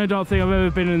diner. Don't think I've ever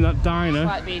been in that diner. It's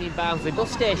like being in Barnsley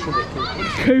bus station with Couplands.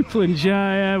 Couplands,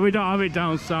 yeah. We don't have it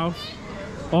down south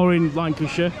or in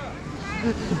Lancashire.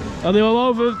 Are they all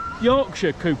over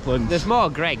Yorkshire, Couplands? There's more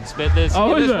Greg's, but there's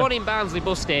one in Barnsley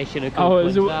bus station at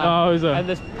Couplands. Is there? And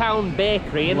there's Pound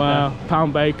Bakery, isn't there? there?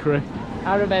 Pound Bakery.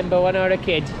 I remember when I was a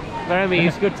kid. We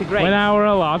used to go to Greg's. When I were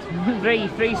a lad.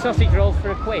 Three sausage rolls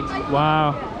for £1.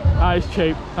 Wow, that is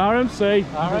cheap. RMC.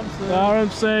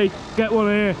 Get one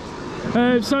here.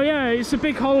 So yeah, it's a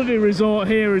big holiday resort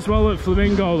here as well at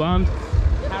Flamingo Land.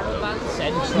 Caravan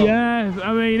Central. Yeah,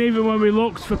 I mean, even when we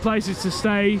looked for places to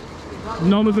stay,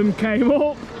 none of them came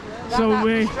up. So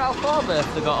we.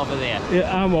 Stralforberth they got over there.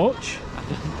 Yeah, how much?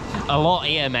 A lot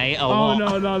here, mate. A lot.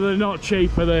 Oh no, they're not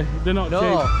cheap. They're not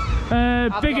cheap.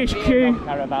 Biggest queue.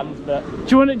 Caravans, but do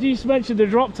you want to just mention the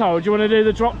drop tower? Do you want to do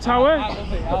the drop tower?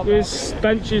 There's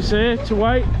benches here to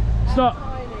wait. It's not.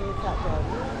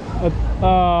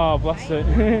 Oh, bless it.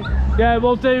 Yeah,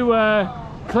 we'll do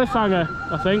Cliffhanger,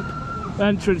 I think. The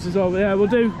entrance is over. Yeah, we'll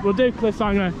do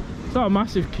Cliffhanger. It's not a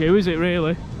massive queue, is it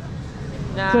really?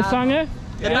 Nah, Cliffhanger?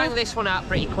 They bang this one out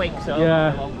pretty quick, so.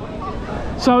 Yeah.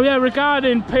 So yeah,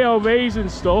 regarding POVs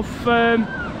and stuff, they're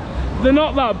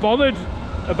not that bothered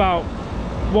about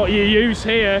what you use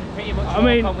here. Pretty much I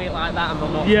mean, on it like that and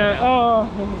they'll not. Yeah. Oh.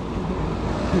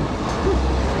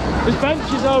 There's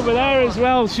benches over there as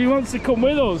well. She wants to come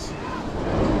with us.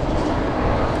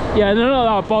 Yeah, they're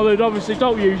not that bothered. Obviously,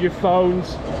 don't use your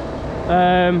phones.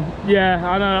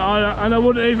 Yeah, and I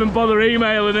wouldn't even bother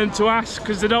emailing them to ask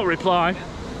because they don't reply.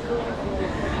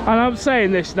 And I'm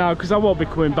saying this now because I won't be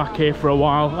coming back here for a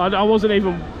while. I wasn't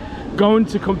even going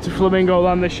to come to Flamingo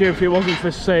Land this year if it wasn't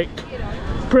for sick.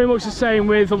 Pretty much the same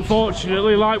with,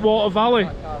 unfortunately, like Water Valley,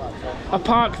 a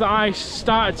park that I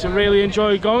started to really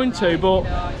enjoy going to, but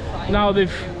now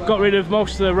they've got rid of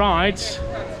most of the rides.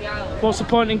 What's the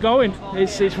point in going?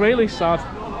 It's really sad.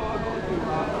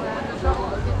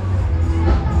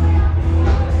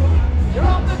 You're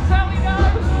on the telly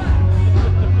now!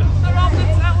 They're on the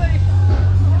telly!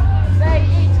 Say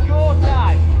it's go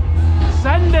time!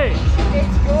 Send it!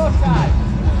 It's go time!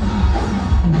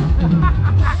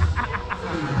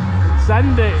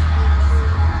 Send it!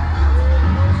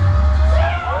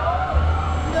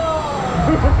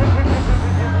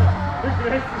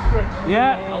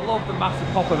 Yeah. I love the massive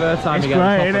pop of airtime. It's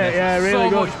great, isn't it? Yeah, really so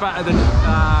good. much better than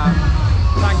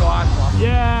Tango Iceland.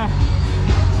 Yeah.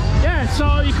 Yeah,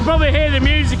 so you can probably hear the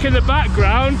music in the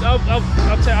background.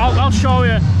 I'll show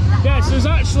you. Yes, there's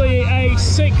actually a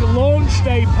sick launch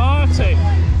day party,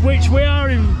 which we are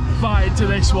invited to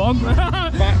this one.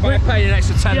 By paying an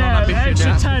extra tenner on admission.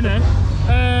 Extra tenner.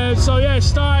 So yeah, it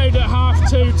started at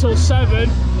 2:30 till 7,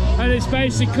 and it's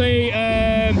basically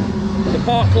the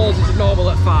park closes as normal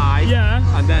at 5. yeah,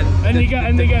 and then you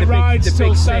get rides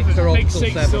till 7. Big till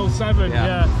 6 till 7.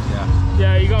 Yeah.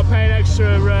 Yeah, you got to pay an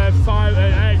extra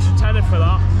extra tenner for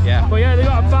that. Yeah. But yeah, they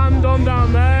got a band on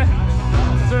down there.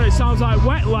 So it sounds like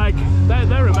Wet Leg.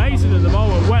 They're amazing at the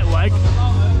moment. Wet Leg.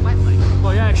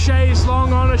 But yeah, chaise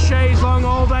long on a chaise long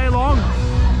all day long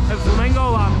at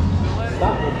Flamingo Land.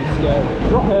 That would be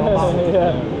scary.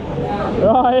 Yeah.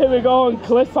 Right, here we go on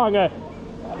Cliffhanger.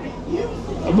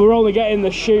 We're only getting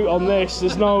the chute on this.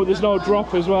 There's no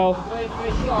drop as well.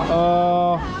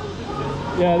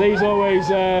 Yeah, these always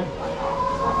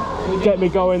get me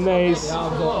going. These.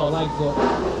 Arms up or legs up.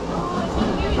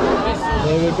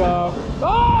 Here we go.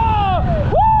 Oh!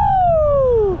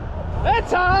 Woo!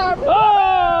 It's time!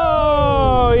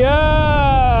 Oh!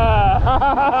 Yeah!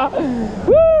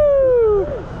 Woo!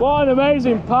 What an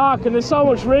amazing park, and there's so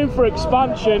much room for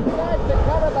expansion.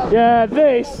 Yeah,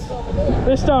 this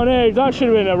down here, that should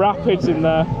have been a rapids in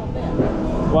there.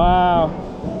 Wow.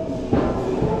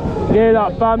 Hear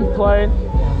that band playing.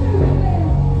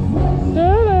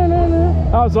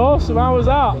 That was awesome. How was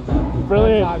that?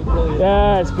 Brilliant.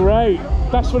 Yeah, it's great.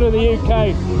 Best one in the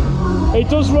UK. It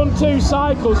does run 2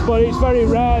 cycles, but it's very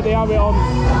rare they have it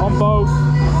on both.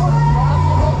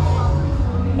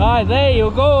 Right, there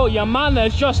you go. Your man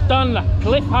has just done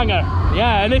Cliffhanger.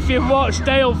 Yeah, and if you've watched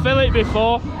Dale Phillip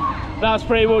before, that's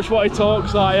pretty much what he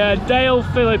talks like. Yeah, Dale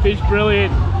Phillip is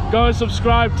brilliant. Go and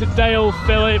subscribe to Dale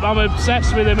Phillip. I'm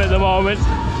obsessed with him at the moment.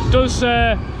 Does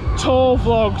tour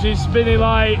vlogs. He's been in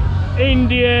like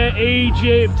India,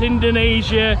 Egypt,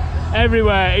 Indonesia,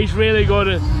 everywhere. He's really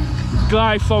good.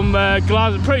 Guy from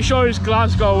Glasgow. Pretty sure it's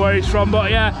Glasgow where he's from, but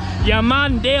yeah, your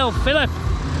man Dale Phillip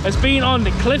has been on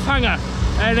the Cliffhanger,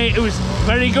 and it was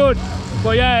very good.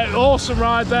 But yeah, awesome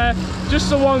ride there. Just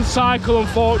the one cycle,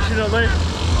 unfortunately.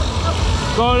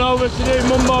 Going over to do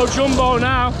Mumbo Jumbo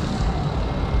now.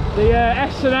 The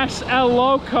S&S El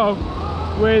Loco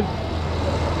with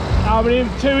how many?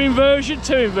 Two inversions.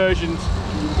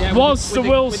 Yeah,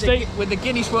 with the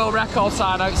Guinness World Record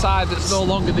sign outside. That's no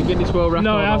longer the Guinness World Record.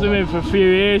 No, it hasn't been for a few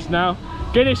years now.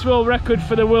 Guinness World Record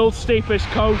for the world's steepest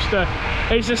coaster.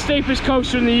 It's the steepest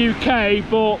coaster in the UK,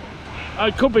 but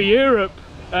it could be Europe,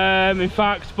 in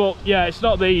fact. But yeah, it's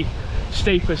not the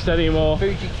steepest anymore.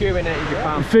 Fuji Q in it in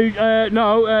Japan.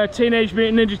 Teenage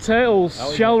Mutant Ninja Turtles,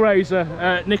 Shellraiser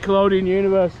at Nickelodeon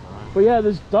Universe. But yeah,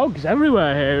 there's dogs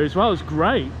everywhere here as well. It's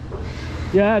great.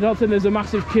 Yeah, I don't think there's a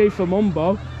massive queue for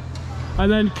Mumbo. And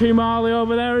then Kumali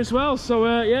over there as well. So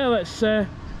yeah, let's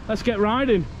get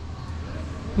riding.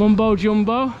 Mumbo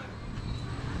Jumbo.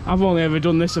 I've only ever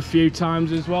done this a few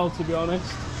times as well, to be honest.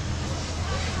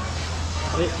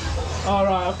 All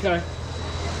right, okay.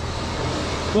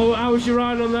 Well, how was your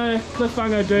ride on the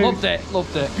Cliffhanger, dude? Loved it.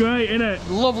 Great, innit?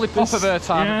 Lovely pop of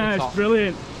airtime. Yeah, it's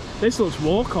brilliant. This looks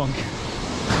walk on.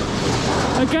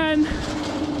 Again,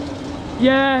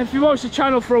 Yeah, if you watch the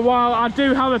channel for a while, I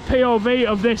do have a POV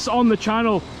of this on the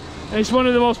channel. It's one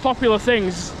of the most popular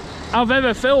things I've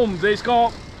ever filmed. It's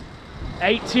got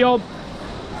 80-odd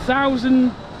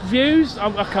thousand views. I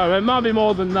can't remember, it might be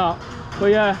more than that. But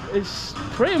yeah, it's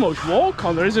pretty much walk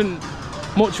on. There isn't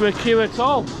much of a queue at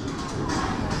all.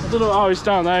 I don't know. Oh, it's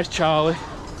down there, it's Charlie.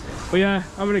 But yeah,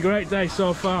 having a great day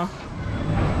so far.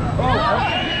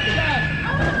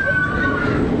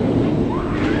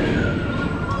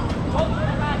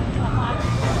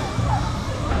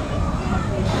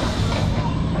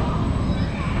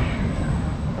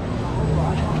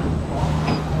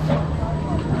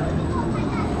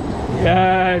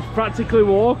 Yeah, it's practically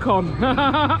walk on.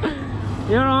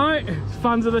 You alright?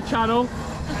 Fans of the channel?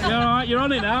 You alright? You're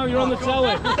on it now, you're on the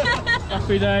telly.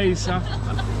 Happy days.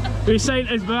 Were you saying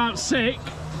it's about sick?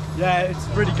 Yeah, it's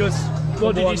really good.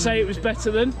 What did you say it was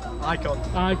better than? Icon.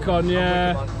 Icon,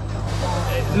 yeah.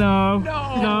 No,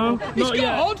 It's not good,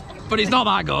 yet. but it's not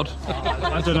that good.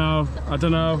 I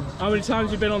don't know. How many times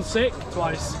have you been on sick?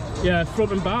 Twice. Yeah,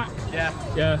 front and back? Yeah.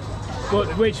 Yeah.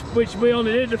 But which we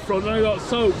only did the front and I got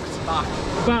soaked.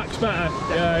 Back's better.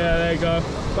 Yeah, there you go.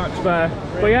 Back's better.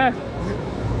 But yeah,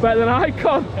 better than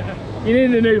Icon. You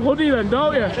need a new hoodie then,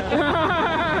 don't you?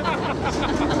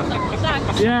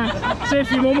 Yeah, see if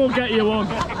your mum will get you one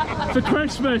for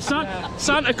Christmas.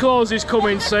 Santa Claus is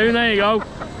coming soon, there you go.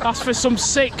 Ask for some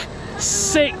sick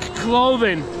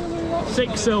clothing.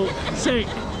 Sick silk, sick,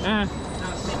 yeah.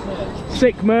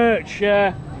 Sick merch,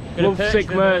 yeah. Love sick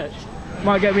merch.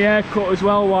 Might get my hair cut as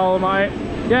well while I'm at it.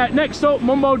 Yeah, next up,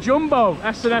 Mumbo Jumbo,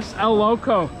 S&S El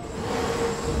Loco.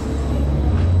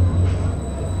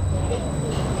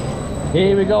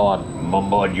 Here we go on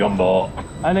Mumbo Jumbo.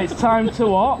 And it's time to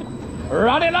what?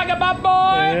 Run it like a bad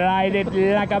boy! Ride it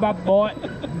like a bad boy.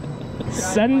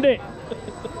 Send it.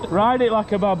 Ride it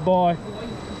like a bad boy.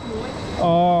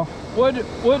 Oh. Where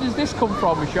does this come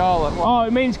from, Charlotte? What? Oh,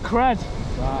 it means cred.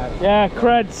 Right. Yeah,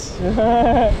 creds.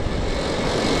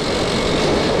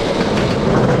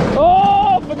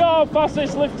 Oh, I forgot how fast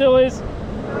this lift hill is.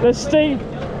 The steep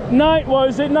night, what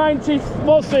is it, 90,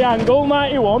 what's the angle?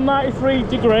 91, 93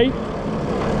 degree.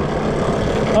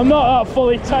 I'm not that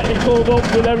fully technical up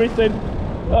with everything.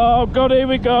 Oh God, here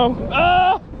we go.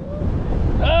 Ah!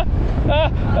 Ah!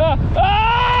 Ah! Ah!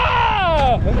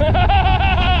 Ah!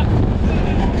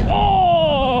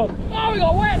 Oh! Oh, we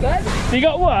got wet then. You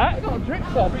got what? We got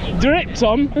dripped on. Dripped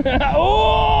on?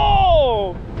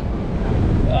 Oh!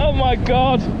 Oh my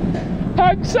God!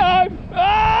 Hang time!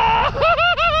 Ah!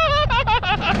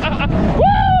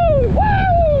 Woo! Woo!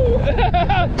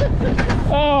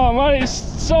 Oh man, it's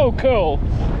so cool.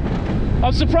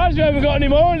 I'm surprised we haven't got any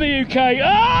more in the UK.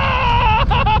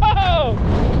 Oh!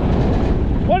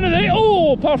 One of these.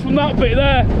 Oh, apart from that bit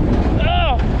there.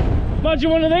 Oh!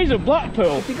 Imagine one of these at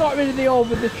Blackpool. If you got rid of the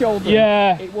over the shoulder,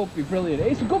 yeah, it would be brilliant.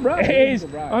 It's a good ride. It is,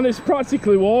 and it's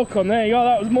practically walk on. There you go.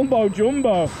 That was Mumbo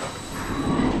Jumbo.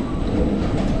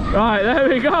 Right, there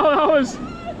we go. That was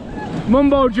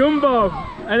Mumbo Jumbo,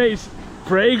 and it's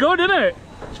pretty good, isn't it?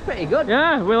 It's pretty good.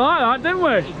 Yeah, we like that, didn't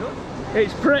we? Pretty good.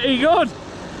 It's pretty good.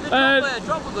 The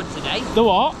drop were good today. The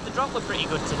what? The drop were pretty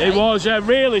good today. It was, yeah,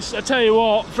 really. I tell you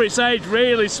what, for its age,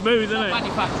 really smooth, isn't it?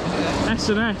 Manufactured.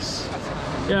 S&S.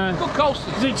 Yeah. Good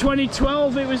coaster. Is it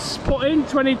 2012 it was put in?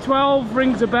 2012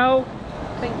 rings a bell.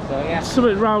 I think so, yeah.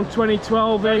 Something around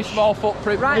 2012-ish. Very small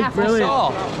footprint. Right after Saw.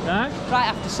 Right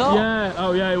after Saw. Yeah.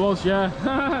 Oh yeah, it was. Yeah.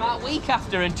 About a week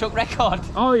after and took record.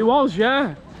 Oh, it was.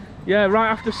 Yeah. Yeah. Right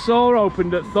after Saw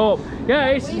opened at Thorpe. Yeah,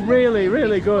 it's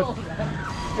really good.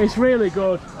 It's really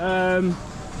good.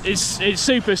 It's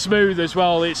super smooth as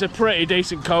well. It's a pretty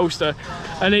decent coaster,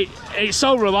 and it's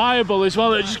so reliable as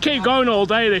well. It just keep going all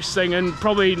day, this thing, and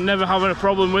probably never having a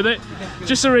problem with it.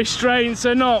 Just the restraints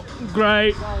are not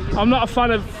great. I'm not a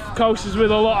fan of coasters with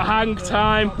a lot of hang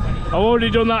time. I've already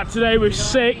done that today with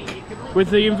Sick, with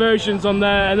the inversions on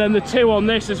there, and then the two on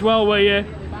this as well, where you're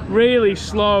really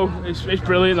slow. It's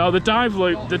brilliant though. The dive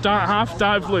loop, the half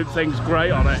dive loop thing's great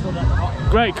on it.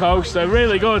 Great coaster,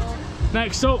 really good.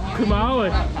 Next up,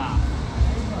 Kumali.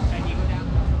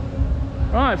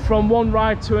 Right, from one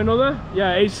ride to another.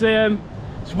 Yeah, it's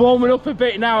warming up a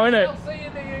bit now, isn't it? SLC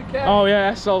in the UK. Oh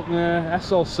yeah,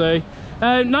 SLC.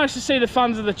 Nice to see the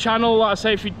fans of the channel. Like I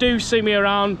say, if you do see me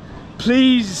around,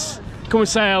 please come and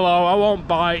say hello. I won't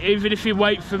bite, even if you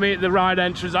wait for me at the ride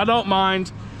entrance. I don't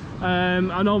mind.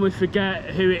 I normally forget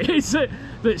who it is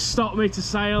that stopped me to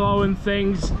say hello and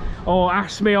things, or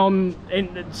ask me on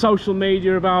social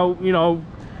media about, you know,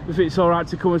 if it's all right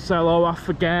to come and say hello. I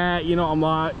forget, you know what I'm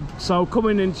like. So come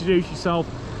and introduce yourself,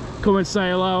 come and say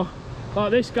hello,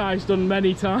 like this guy's done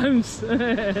many times.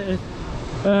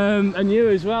 And you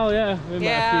as well, yeah.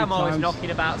 Yeah, I'm always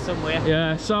knocking about somewhere.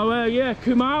 Yeah, so yeah,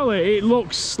 Kumali, it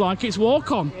looks like it's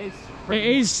walk-on. It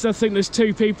is. I think there's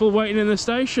 2 people waiting in the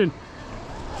station,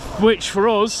 which for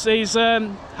us is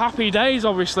happy days,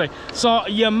 obviously. So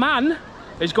your man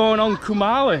is going on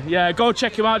Kumali. Yeah, go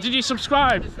check him out. Did you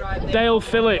subscribe? Dale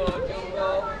Phillip.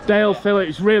 Dale Phillip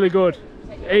is really good.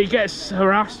 He gets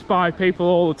harassed by people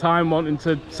all the time wanting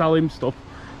to sell him stuff.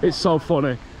 It's so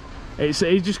funny.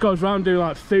 He just goes around doing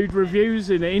like food reviews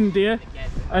in India,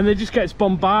 and he just gets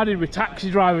bombarded with taxi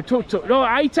driver, tuk-tuk. No,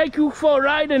 I take you for a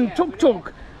ride in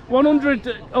tuk-tuk. 100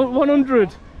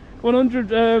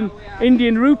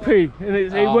 Indian rupee, and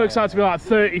it works out to be like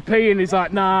 30p, and he's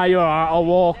like, nah, you're alright, I'll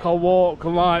walk.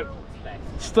 I'm like,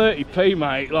 it's 30p,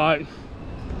 mate. Like,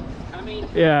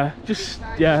 yeah, just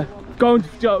go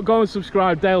and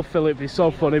subscribe. Dale Phillip is so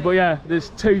funny. But yeah, there's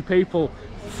 2 people,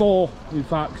 4 in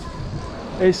fact.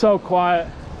 It's so quiet.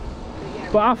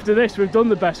 But after this, we've done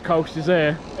the best coasters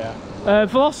here. Yeah.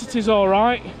 Velocity's all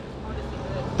right.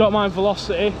 Don't mind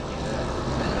Velocity.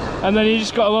 And then you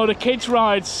just got a load of kids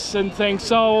rides and things.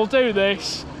 So we'll do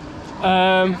this.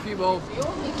 A few more.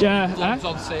 Yeah.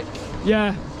 On 6.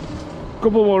 Yeah.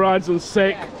 Couple more rides on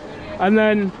 6, and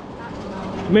then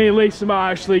me and Lisa might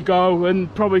actually go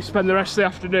and probably spend the rest of the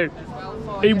afternoon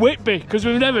in Whitby, because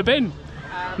we've never been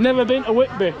to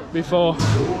Whitby before. No,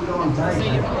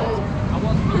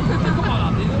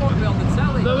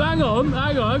 hang on,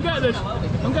 I'm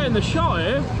getting the shot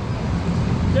here.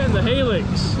 Getting the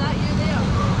helix.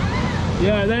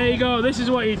 Yeah, there you go. This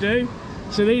is what you do.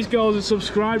 So these girls are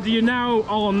subscribed. You're now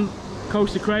on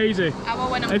Coaster Crazy.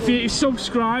 If you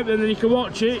subscribe, and then you can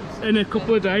watch it in a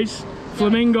couple of days.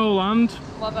 Flamingo Land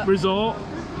Resort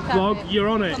vlog. You're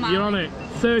on it. You're on it.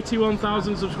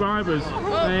 31,000 subscribers.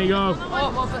 There you go.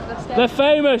 They're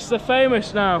famous. They're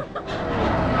famous now.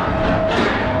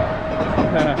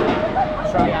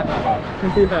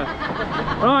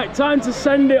 Yeah. Right, time to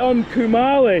send it on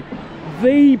Kumali.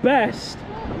 The best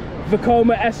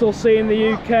Vekoma SLC in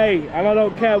the UK, and I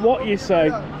don't care what you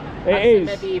say, it is.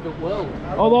 Maybe even world.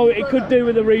 Although it could do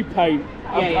with a repaint.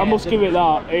 I must give it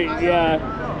that.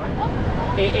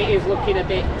 It is looking a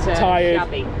bit tired.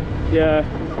 shabby. Yeah.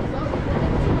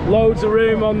 Loads of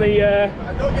room on the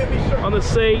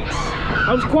seats.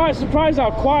 I was quite surprised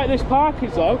how quiet this park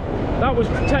is though. That was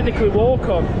technically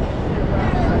walk-on.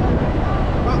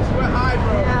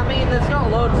 Yeah, I mean, there's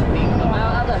not loads of people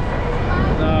about, are there?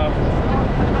 No.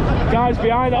 Guys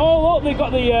behind. Oh look, they've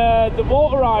got the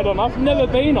water ride on. I've never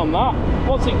been on that.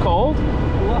 What's it called?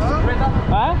 Lost River.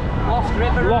 Huh? Lost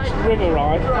River Ride. Lost River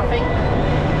Ride. I think.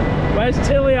 Where's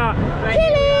Tilly at?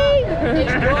 Tilly!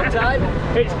 It's go time.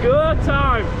 It's go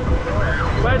time.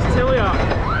 Where's Tilly at?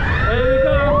 There we go.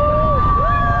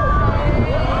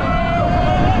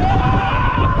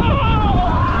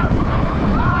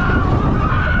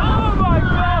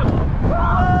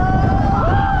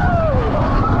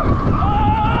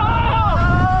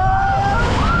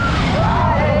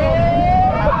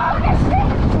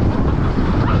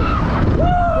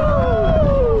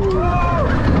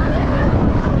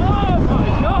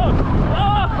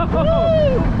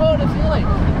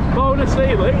 Bonus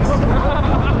helix.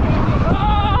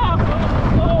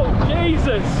 Oh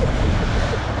Jesus!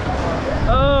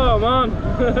 Oh man!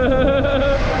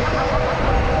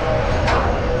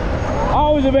 I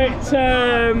was a bit,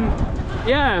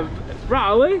 yeah,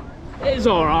 rattly. It's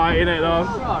all right, isn't it though? It's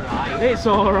all right. It's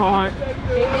all right.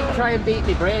 It didn't try and beat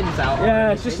my brains out.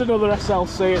 Yeah, it's just another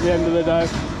SLC at the end of the day.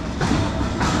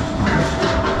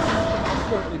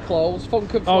 Closed.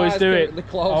 Funk and Always do it. The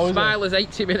closed. Always Smiler's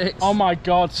 80 minutes. Oh my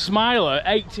God, Smiler,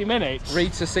 80 minutes.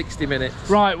 Rita 60 minutes.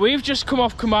 Right, we've just come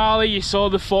off Kumali. You saw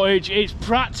the footage. It's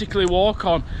practically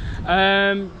walk-on.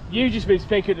 You just been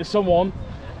speaking to someone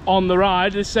on the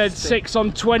ride. They said 6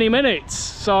 on 20 minutes.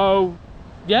 So,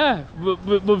 yeah,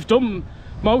 we've done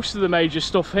most of the major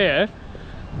stuff here.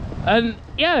 And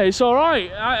yeah, it's all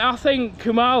right. I think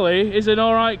Kumali is an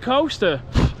all right coaster.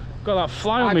 Got that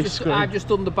fly on my screen. I've just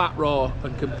done the back row,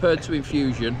 and compared to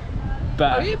Infusion,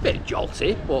 better. I mean, a bit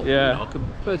jolty, but yeah, you know,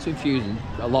 compared to Infusion,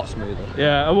 a lot smoother.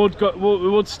 Yeah, we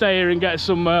would stay here and get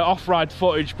some off-ride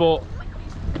footage, but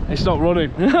it's not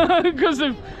running because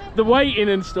of the waiting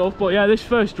and stuff. But yeah, this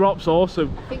first drop's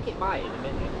awesome. I think it might in a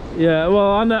minute. Yeah,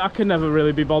 well, I can never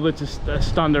really be bothered to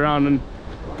stand around and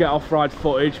get off-ride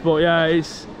footage, but yeah,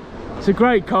 it's a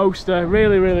great coaster,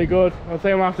 really good. I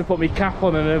think I'm gonna have to put my cap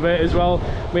on in a bit as well.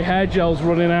 My hair gel's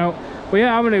running out. But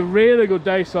yeah, having a really good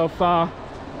day so far.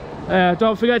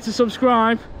 Don't forget to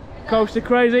subscribe. Coaster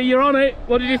Crazy, you're on it.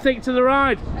 What did you think to the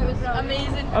ride? It was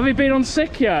amazing. Have you been on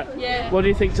Sick yet? Yeah. What do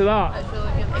you think to that? It's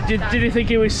really good. Did you think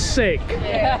he was sick?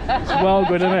 Yeah. It's well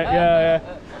good, isn't it? Yeah,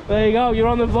 yeah. There you go, you're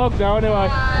on the vlog now anyway.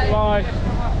 Bye.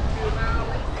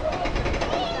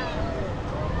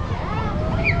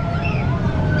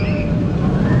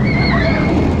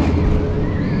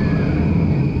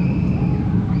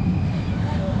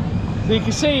 So you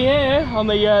can see here on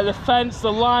the fence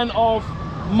the line of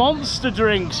Monster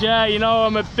drinks. Yeah, you know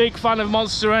I'm a big fan of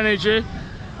Monster Energy.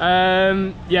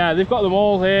 Yeah, they've got them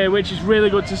all here, which is really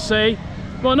good to see.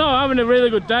 But no, having a really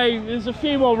good day. There's a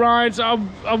few more rides. I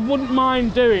wouldn't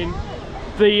mind doing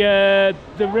the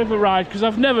river ride because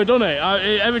I've never done it.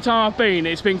 Every time I've been,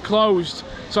 it's been closed,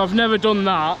 so I've never done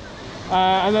that.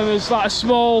 And then there's like a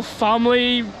small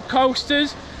family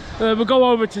coasters. We'll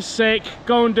go over to Sick,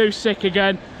 go and do Sick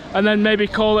again, and then maybe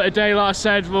call it a day. Like I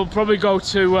said, we'll probably go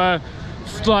to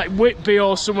like Whitby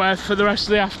or somewhere for the rest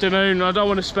of the afternoon. I don't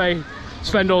want to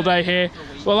spend all day here.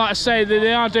 Well, like I say,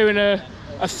 they are doing a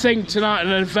thing tonight,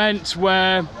 an event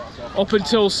where up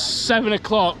until 7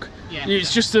 o'clock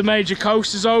it's just the major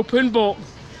coasters open, but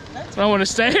I don't want to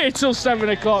stay here till 7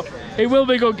 o'clock. It will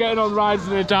be good getting on rides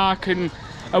in the dark and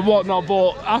whatnot,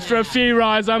 but after a few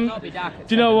rides, do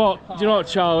you know what,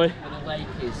 Charlie?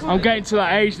 I'm getting to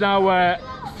that age now where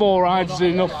 4 rides is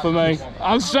enough for me.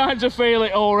 I'm starting to feel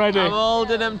it already. I'm old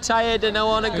and I'm tired and I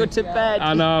want to go to bed.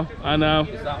 I know.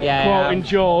 Yeah. Quoting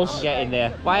Jaws. I'm getting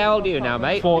there. Why old are you now,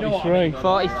 mate? 43.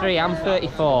 43, I'm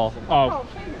 34. Oh.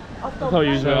 I thought you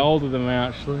was a bit older than me,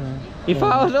 actually. You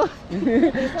thought older?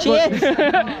 Cheers!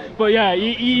 But yeah,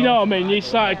 you know what I mean. You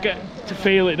start to get to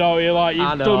feel it, don't you? Like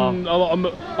you've done a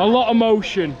lot of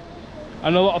motion,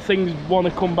 and a lot of things want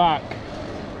to come back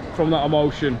from that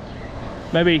emotion.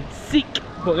 Maybe sick,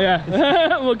 but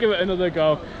yeah, we'll give it another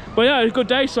go. But yeah, it's a good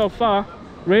day so far.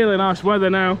 Really nice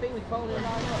weather now.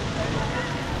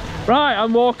 Right,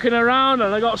 I'm walking around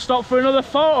and I got stopped for another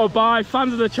photo by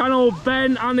fans of the channel,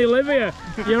 Ben and Olivia.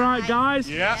 You right, guys?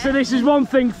 Yeah. So this is one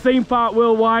thing Theme Park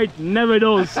Worldwide never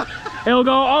does. He'll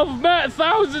go, I've met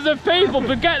thousands of people,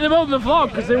 but get them on the vlog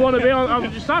because they want to be on.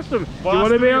 I've just asked them, do you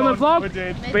want to be on the vlog? We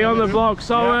did. Be on the vlog.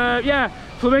 So yeah,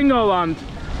 Flamingo Land,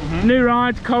 new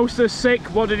ride, coaster, Sick.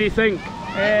 What did you think?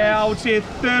 I would say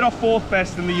 3rd or 4th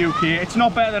best in the UK. It's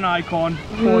not better than Icon,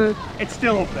 but it's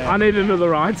still up there. I need another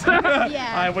ride.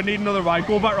 Yeah. We need another ride.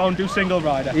 Go back round, do single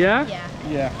rider. Yeah?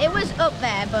 Yeah. It was up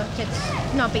there, but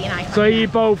it's not beating Icon. So are you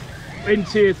both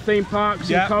into theme parks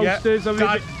and coasters?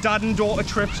 Yeah. Dad and daughter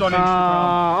trips on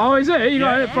Instagram. Oh, is it? You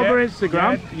got a proper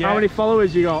Instagram? Yeah. How many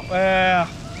followers you got?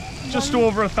 Just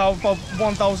over 1,000, about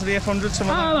 1,800, something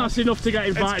like that. That's enough to get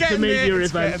invited to media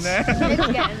events.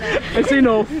 It's getting there. It's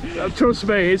enough. Trust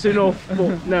me, it's enough.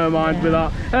 But never mind with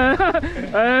that.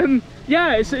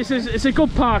 Yeah, it's a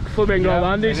good park, Flamingo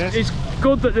Land. It's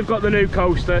good that they've got the new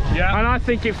coaster, and I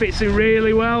think it fits in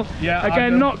really well. Yeah.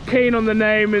 Again, not keen on the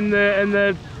name and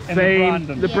the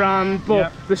theme, the brand,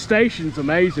 but the station's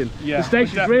amazing. The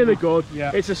station's really good.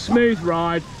 It's a smooth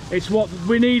ride. It's what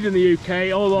we need in the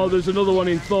UK, although there's another one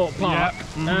in Thorpe Park.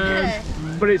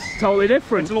 But it's totally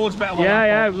different. It's loads better.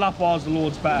 Lap bars are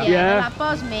loads better. Yeah, the lap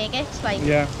bars make it like.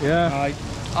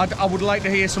 I would like to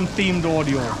hear some themed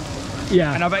audio.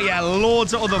 Yeah. And I bet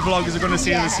loads of other vloggers are going to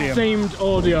say the same. Themed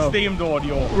audio. Themed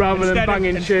audio. Rather than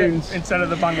banging tunes. Instead of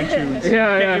the banging tunes.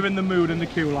 Get you in the mood and the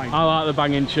queue line. I like the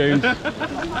banging tunes.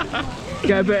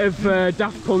 Get a bit of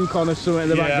Daft Punk on or something in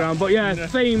the background. But yeah, a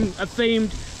themed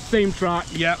theme track.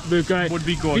 Yeah, would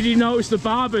be good. Did you notice the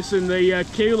barbers in the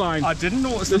queue line? I didn't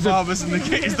notice the barbers in the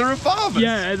queue. Is there a barbers?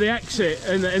 Yeah, at the exit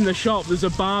in the shop, there's a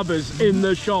barbers in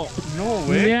the shop. No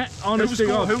way. Yeah, honestly.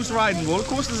 Who's riding roller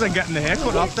coasters and getting the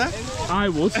haircut after? I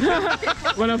would.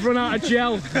 When I've run out of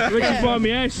gel, which is why my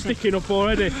hair's sticking up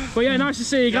already. But yeah, nice to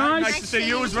see you guys. Nice to see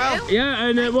you as well. Yeah,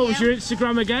 and what was your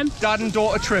Instagram again? Dad and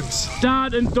daughter trips.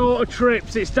 Dad and daughter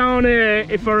trips. It's down here,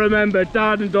 if I remember.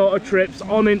 Dad and daughter trips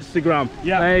on Instagram.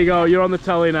 Yeah. There you go. You're on the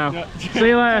telly now. Yeah. See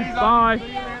you later. Bye.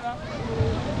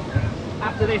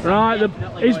 After this,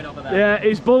 right.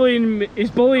 He's bullying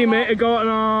me to go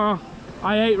on.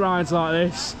 I hate rides like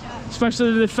this, especially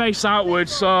if they face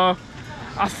outwards. So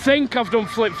I think I've done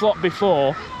flip flop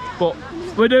before, but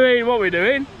we're doing what we're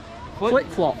doing. Flip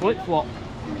flop. Flip flop.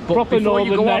 Proper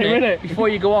northern name, innit? Before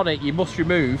you go on it, you must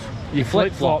remove your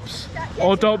flip flops.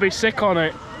 Or don't be sick on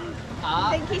it.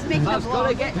 I think he's making a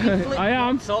vlog. I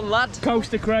am. On, lad.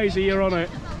 Coaster Crazy, you're on it.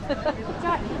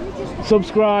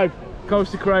 Subscribe,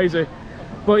 Coaster Crazy.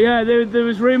 But yeah, there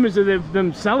was rumours of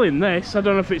them selling this. I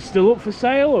don't know if it's still up for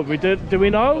sale, or do we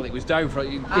know? Well, it was down for,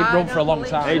 it didn't run for a long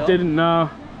time. It didn't, no.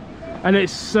 And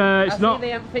it's not,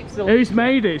 who's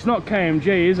made it? It's not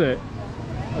KMG, is it?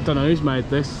 I don't know who's made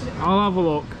this. I'll have a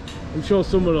look. I'm sure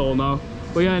someone will know.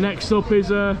 But yeah, next up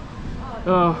is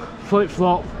Oh, flip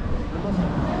flop.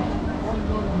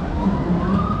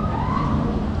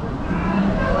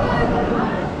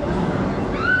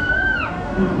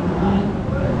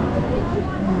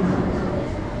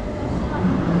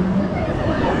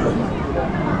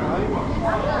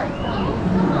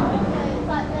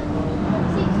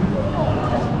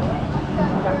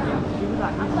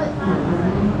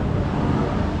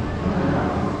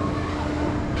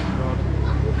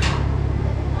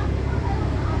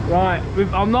 Right,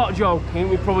 I'm not joking,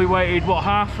 we probably waited, what,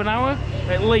 half an hour?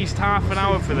 At least half an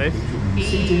hour for this.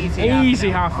 Easy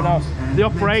half an hour. The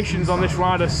operations on this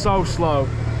ride are so slow.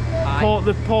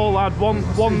 The poor lad,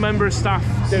 one member of staff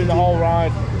doing the whole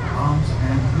ride.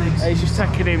 It's just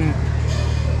taking him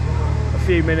a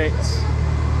few minutes.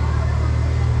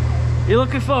 You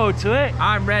looking forward to it?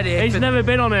 I'm ready. He's never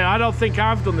been on it. I don't think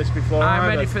I've done this before. I'm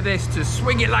ready for this to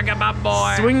swing it like a bad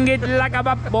boy. Swing it like a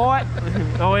bad boy.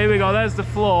 Oh, here we go. There's the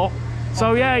floor.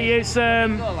 So yeah, it's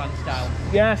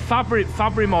yeah, Fabry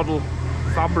model.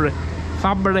 Fabry.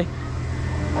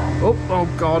 Oh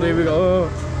God, here we go.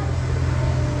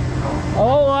 I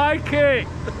don't like it.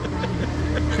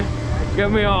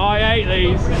 Get me on. I hate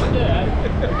these.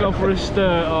 Go for a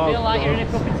stir. Oh, feel like you're in a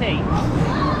cup of tea.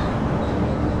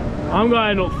 I'm going to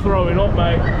end up throwing up,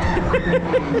 mate.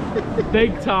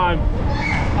 Big time.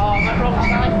 Oh, I'm at wrong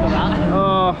side for that.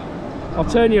 Oh, I'll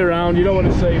turn you around. You don't want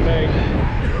to see me.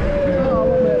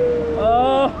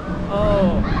 Oh.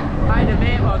 I had a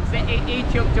mate once. He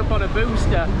chucked up on a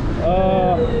booster.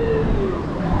 Oh.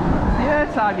 The air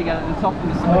time you get at the top of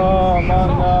the swing. Oh man,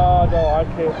 no, I don't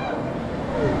like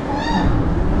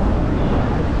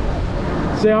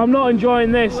it. See, I'm not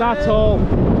enjoying this at all.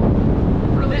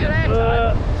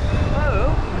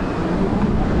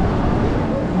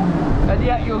 And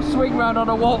yet you'll swing round on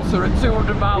a waltzer at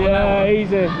 200 miles an hour. Yeah,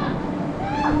 easy.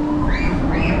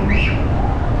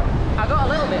 I got a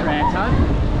little bit of air time.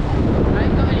 I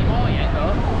ain't got any more yet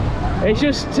though. It's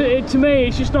just, to me,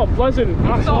 it's just not pleasant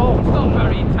at all. It's not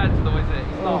very intense though, is it?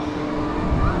 It's not.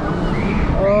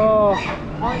 Oh.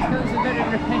 Well, it's because it's very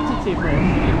repetitive.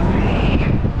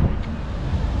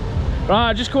 Right,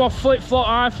 I just come off flip flop.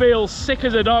 I feel sick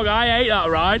as a dog. I hate that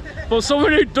ride. But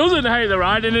someone who doesn't hate the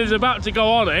ride and is about to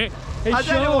go on it, I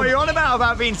don't know what you're on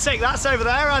about being sick. That's over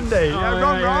there, Andy. Oh,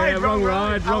 wrong ride. Wrong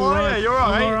ride. How are you? You're all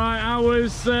right? I'm all right. How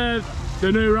was the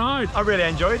new ride? I really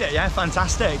enjoyed it. Yeah,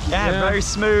 fantastic. Yeah, very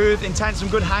smooth, intense, some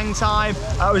good hang time.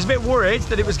 I was a bit worried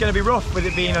that it was going to be rough with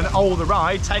it being an older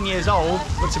ride, 10 years old.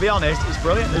 But to be honest, it's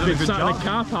brilliant. They've done a good sat job. in the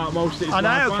car park most of its I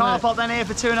know, life, car park then here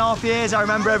for 2.5 years. I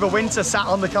remember over winter sat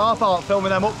on the car park filming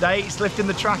them updates, lifting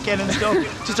the track in and stuff,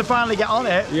 just to finally get on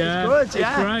it. Yeah, it's good.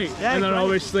 Yeah, it's great. Yeah, and then great.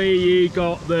 obviously you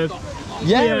got the.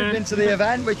 Yeah, we've been to the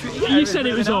event, which you said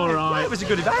it was all right. Yeah, it was a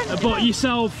good event. But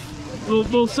yourself,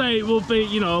 we'll say it will be,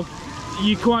 you know,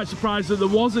 you're quite surprised that there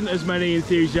wasn't as many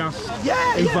enthusiasts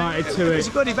invited to it. It's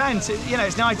a good event. You know,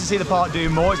 it's nice to see the park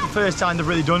doing more. It's the first time they've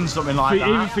really done something like that.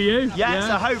 Even for you? Yeah,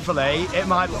 so hopefully it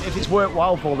might, if it's worked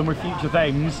well for them with future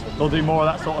things, they'll do more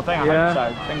of that sort of thing. I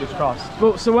hope so. Fingers crossed.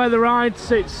 But so where the ride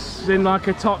sits in like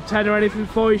a top 10 or anything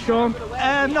for you, Sean?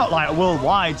 Not like a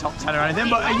worldwide top 10 or anything,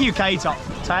 but a UK top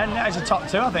 10. It's a top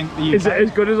 2, I think. The UK. Is it as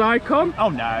good as Icon? Oh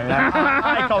no,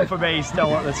 Icon for me is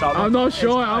still at the top. I'm not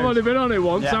sure. I've only been on it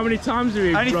once. How many times have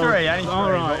you? Only three.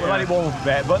 All right. We'll let it warm up a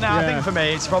bit. But no, I think for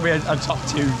me it's probably a top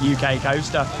 2 UK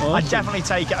coaster. Awesome. I'd definitely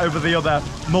take it over the other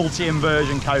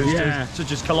multi-inversion coasters,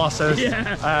 such as Colossus,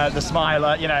 the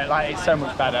Smiler. You know, like it's so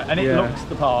much better, and it looks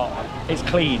the part. It's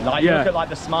clean. Like you look at like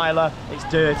the Smiler, it's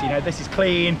dirty. You know, this is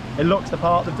clean. It looks the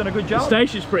part. They've done a good job. The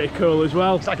station's pretty cool as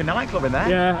well. It's like a nightclub in there.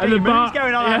 Yeah, and the bar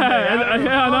going on.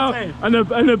 I know.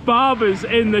 And the barber's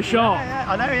in the shop.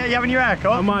 Yeah, I know. Yeah, you having your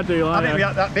haircut? I might do. I think we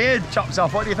got that beard chopped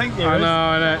off. What do you think, I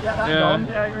know.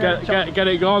 Get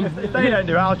it gone. If they don't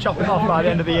do it, I'll chop it off by the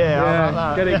end of the year.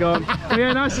 Yeah, get it gone.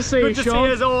 Yeah, nice to see you, Sean. Good to see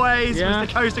you as always. Mr.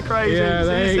 Coaster Crazy. Yeah,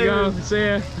 there you go. See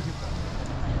you.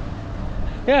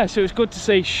 Yeah, so it's good to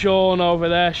see Sean over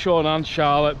there, Sean and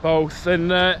Charlotte both,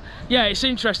 and yeah, it's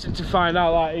interesting to find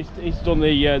out that he's done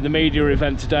the media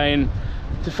event today, and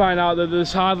to find out that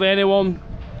there's hardly anyone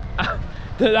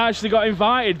that actually got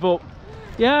invited. But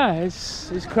yeah,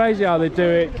 it's crazy how they do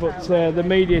it, but the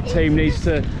media team needs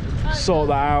to sort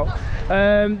that out.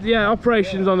 Yeah,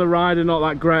 operations on the ride are not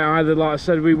that great either. Like I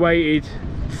said, we waited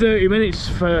 30 minutes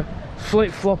for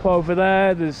flip flop over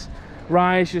there. There's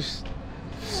rides just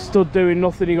stood doing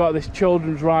nothing. You got this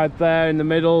children's ride there in the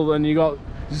middle, and you got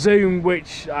Zoom,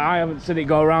 which I haven't seen it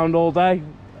go around all day,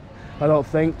 I don't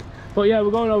think. But yeah,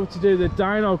 we're going over to do the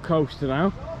Dino Coaster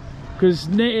now, because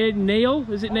Neil,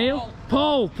 is it Neil?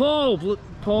 Paul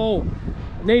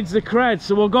needs the cred,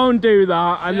 so we'll go and do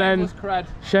that, and Shameless then cred.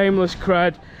 Shameless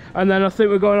cred, and then I think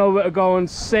we're going over to go and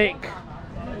sick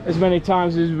as many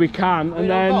times as we can, and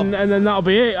then that'll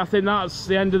be it. I think that's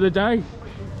the end of the day.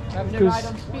 Having a ride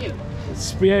on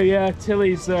Spew? Yeah,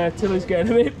 Tilly's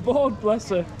getting a bit bored, bless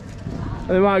her. And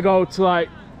they might go to like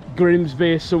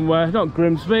Grimsby or somewhere. Not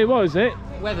Grimsby, what is it?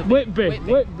 Whitby.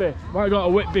 Might go to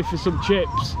Whitby for some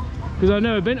chips, because I've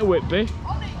never been to Whitby.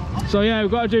 So yeah,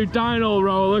 we've got to do Dino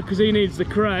Roller because he needs the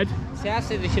cred. See, I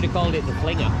said they should have called it the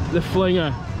Flinger. The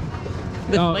Flinger.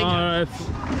 Flinger.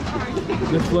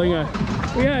 The Flinger.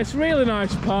 Yeah, it's a really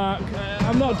nice park.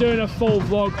 I'm not doing a full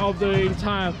vlog of the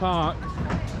entire park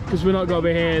because we're not going to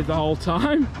be here the whole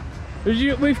time.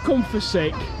 We've come for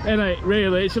sick, innit?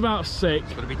 Really, it's about sick.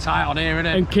 It's going to be tight on here,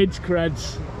 innit? And kids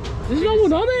creds. There's no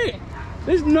one on it.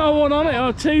 There's no one on it.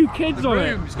 Oh, 2 kids on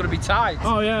it. It's going to be tight.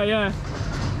 Oh yeah.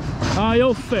 Ah,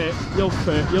 you'll fit. You'll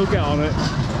get on it.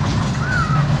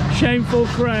 Shameful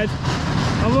cred.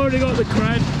 I've already got the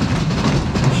cred.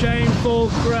 Shameful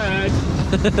cred.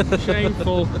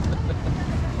 Shameful.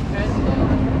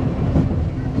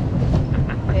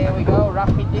 Here we go,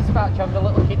 rapid dispatch on the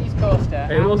little kiddies coaster.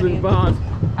 It wasn't bad.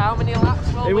 How many laps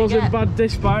will we get? It wasn't bad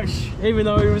dispatch, even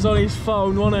though he was on his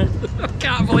phone, wasn't it? I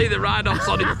can't believe the ride-off's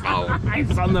on his phone.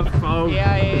 He's on the phone.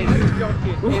 Yeah, he is.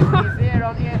 He's here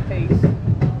on earpiece.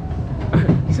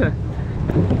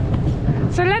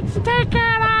 So let's take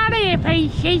out our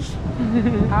earpieces.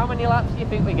 How many laps do you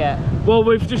think we get? Well,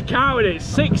 we've just counted it.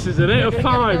 6, isn't it? Or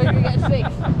 5? We get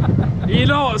 6. You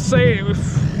don't see it. 6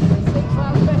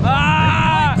 laps. Ah!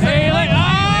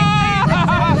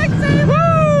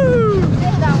 Woo!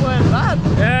 That weren't bad.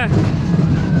 Yeah.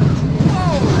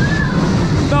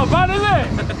 Whoa. Not bad, is it?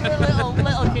 You're a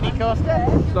little kiddie coaster.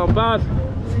 Not bad.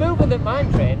 Smoother than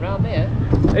mine train round there.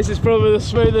 This is probably the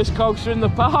smoothest coaster in the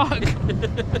park.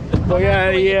 But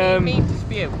yeah,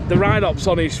 the ride-up's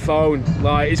on his phone.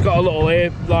 Like, he's got a little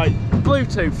ear, like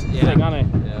Bluetooth thing,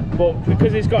 hasn't he? Yeah. But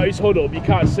because he's got his hood up, you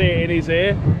can't see it in his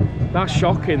ear. That's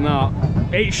shocking. That.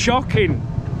 It's shocking.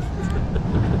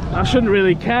 I shouldn't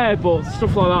really care, but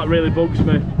stuff like that really bugs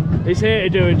me. He's here to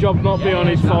do a job, not be on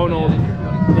his phone all.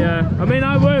 Yeah. I mean,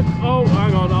 I work. Oh,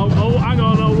 hang on. Oh, hang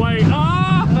on. Oh, wait.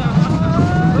 Ah!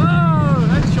 Oh,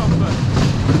 head chopper.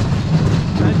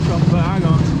 Hang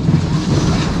on.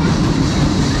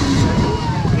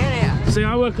 See,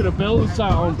 I work at a building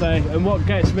site all day, and what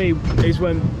gets me is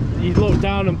when you look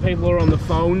down and people are on the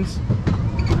phones.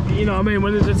 You know what I mean?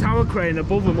 When there's a tower crane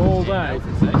above them all day,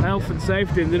 health and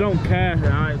safety, and they don't care.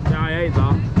 I hate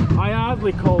that. I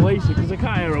hardly call Lisa because I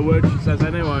can't hear a word she says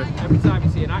anyway. Every time you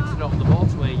see an accident on the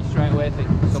motorway, you straight away think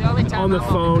someone's on the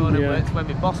phone. Yeah. Works when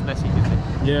my boss messages it.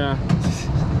 Yeah.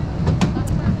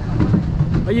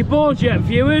 Are you bored yet,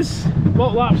 viewers?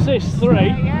 What lap's this?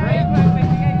 3?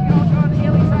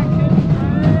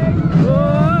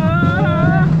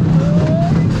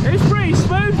 It's pretty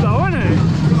smooth though, isn't it?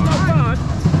 It's not bad.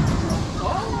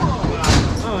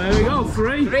 Oh, there we go.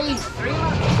 3. 3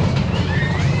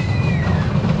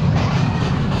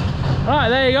 Right,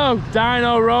 there you go.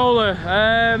 Dino Roller.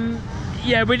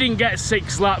 Yeah, we didn't get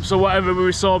 6 laps or whatever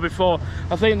we saw before.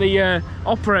 I think the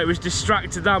operator was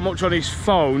distracted that much on his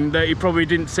phone that he probably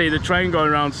didn't see the train going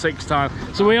around 6 times.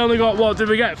 So we only got, what did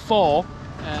we get? 4?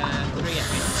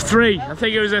 3. I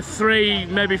think it was a 3,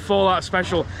 maybe 4 lap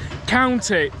special. Count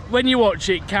it. When you watch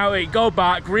it, count it. Go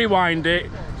back, rewind it,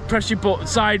 press your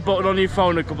side button on your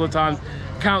phone a couple of times,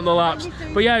 count the laps.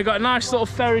 But yeah, got a nice little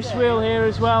Ferris wheel here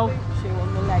as well.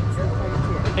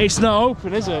 It's not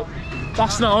open, is it?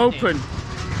 That's not open.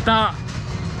 That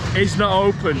is not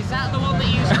open. Is that the one that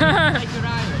you used to take a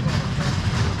ride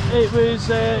in? It was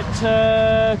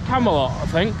at Camelot, I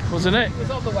think, wasn't it? It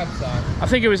was on the website. I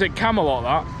think it was at Camelot,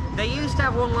 that. They used to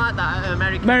have one like that at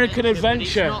American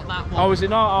Adventure. But it's not that one. Oh, is it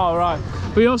not? Oh, right.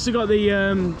 We also got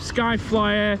the Sky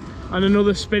Flyer and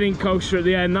another spinning coaster at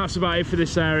the end. That's about it for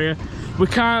this area. We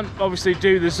can't obviously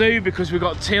do the zoo because we've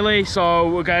got Tilly,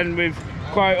 so again, we've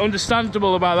quite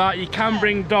understandable about that. You can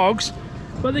bring dogs,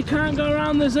 but they can't go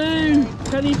around the zoo.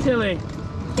 Can you, Tilly?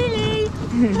 Tilly!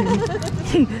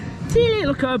 Tilly,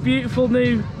 look at her beautiful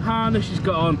new harness she's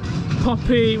got on.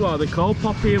 Poppy, what are they called?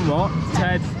 Poppy and what?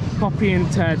 Ted. Poppy and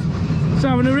Ted. So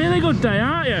having a really good day,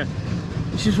 aren't you?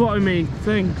 She's wanting me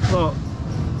thing, look.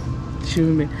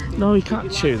 Chewing me. No, you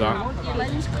can't chew that.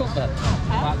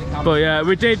 But yeah,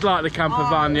 we did like the camper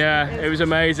van, yeah. It was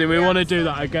amazing. We want to do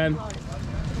that again.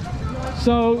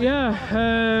 So yeah,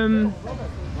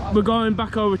 we're going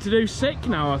back over to do Sick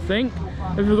now, I think.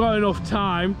 If we've got enough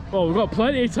time. Well, we've got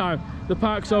plenty of time. The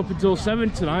park's open till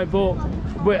 7 tonight, but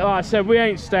like I said, we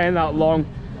ain't staying that long.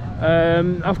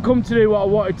 I've come to do what I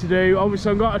wanted to do.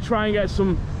 Obviously I've got to try and get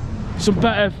some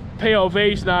better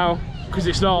POVs now, because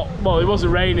it's not, well, it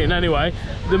wasn't raining anyway.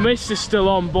 The mist is still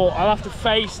on, but I'll have to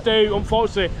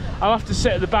unfortunately I'll have to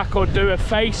sit at the back or do a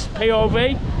face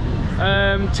POV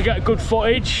to get good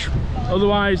footage.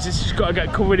 Otherwise it's just got to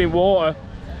get covered in water.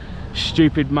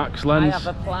 Stupid Max lens.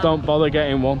 Don't bother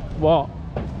getting one. What?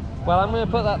 Well, I'm going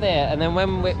to put that there, and then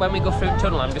when we go through the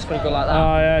tunnel, I'm just going to go like that.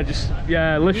 Oh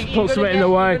yeah, let's put something in the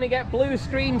way. You're going to get blue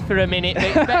screen for a minute, but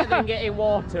it's better than getting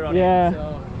water on it.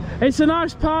 So. It's a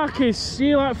nice park.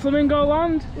 You like Flamingo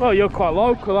Land? Well, you're quite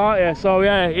local, aren't you? So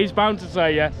yeah, he's bound to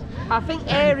say yes. I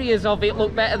think areas of it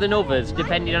look better than others,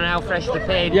 depending on how fresh the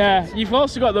paint is. Yeah, you've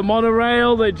also got the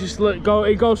monorail that just it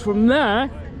goes from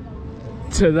there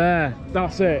to there.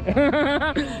 That's it.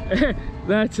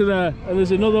 There to there. And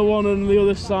there's another one on the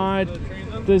other side.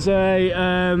 There's a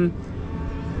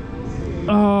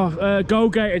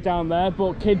go-gator down there,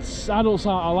 but adults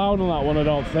aren't allowed on that one, I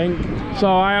don't think.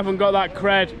 So I haven't got that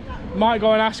cred. Might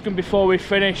go and ask him before we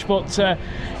finish, but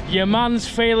your man's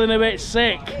feeling a bit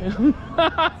sick.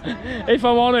 If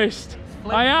I'm honest.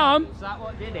 I am. Is that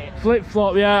what did it?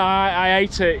 Flip-flop, yeah, I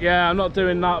ate it. Yeah, I'm not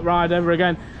doing that ride ever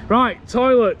again. Right,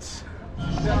 toilets.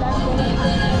 You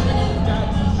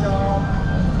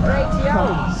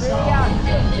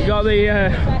got the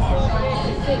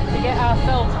to get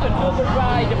ourselves another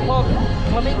ride upon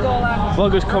Flamingo Land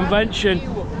Vloggers Convention.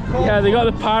 Yeah, they got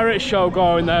the pirate show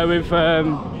going there with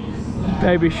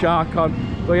Baby Shark on.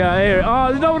 But yeah, here. Oh,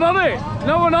 there's no one on it!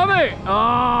 No one on it!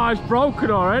 Oh, it's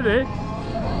broken already.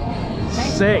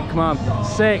 Sick, man.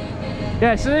 Sick.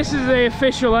 Yeah, so this is the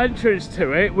official entrance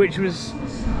to it, which was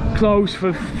closed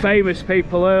for famous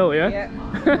people earlier. Yeah.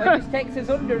 Well, it just takes us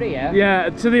under here. Yeah,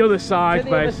 to the other side,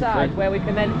 basically. Other side, where we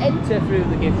can then enter through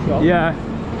the gift shop. Yeah,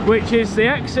 which is the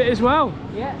exit as well.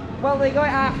 Yeah. Well, they got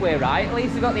it halfway right. At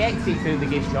least they got the exit through the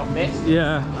gift shop bit.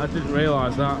 Yeah, I didn't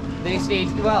realise that. This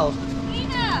is well.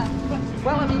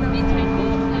 I mean,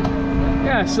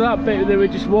 yeah, so that bit that we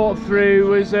just walked through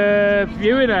was a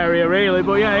viewing area, really.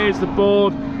 But yeah, here's the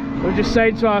board. We're just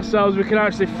saying to ourselves we can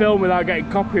actually film without getting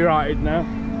copyrighted now,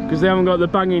 because they haven't got the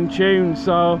banging tune.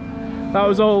 So that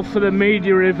was all for the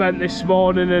media event this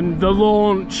morning and the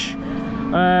launch.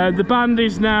 The band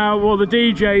is now, well, the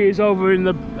DJ is over in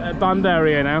the band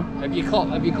area now. Have you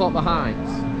caught the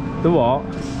heights? The what?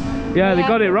 Yeah, they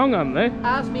got it wrong, haven't they?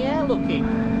 How's my hair looking?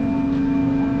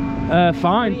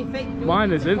 Fine.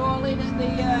 Mine isn't.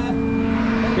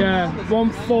 Yeah,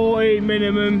 140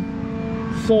 minimum,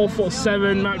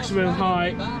 4'7" maximum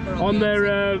height. On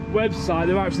their website,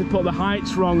 they've actually put the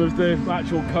heights wrong of the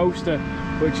actual coaster,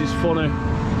 which is funny.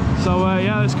 So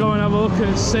yeah, let's go and have a look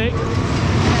at Sick.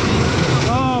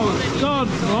 Oh God,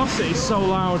 the velocity is so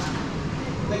loud.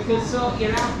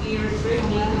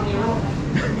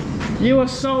 You are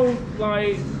so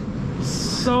like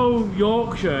so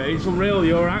Yorkshire. It's unreal,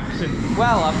 your accent.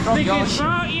 Well, I'm from Yorkshire. They can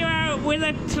sort you out with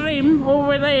a trim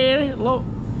over there. Look,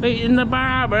 in the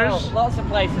barbers. Well, lots of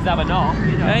places have a knock,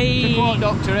 you know. Hey, to quote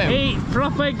Doctor Who. It's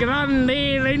proper grand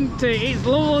here, isn't it? It's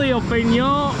lovely up in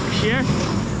Yorkshire.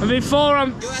 And before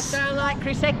I'm... Do I sound like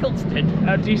Chris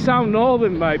Eccleston? You sound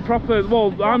northern, mate. Proper...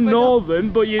 Well, I'm northern,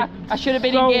 but you... I should have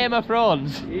been in Game of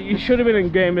Thrones. You should have been in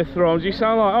Game of Thrones. You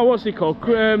sound like... Oh, what's he called?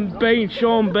 Bean.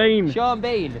 Sean Bean. Sean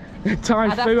Bean. I'd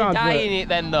have to die in it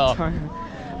then, though.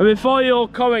 And before you all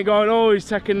comment going, oh, he's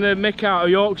taking the mick out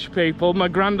of Yorkshire people, my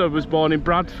granddad was born in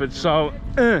Bradford, so...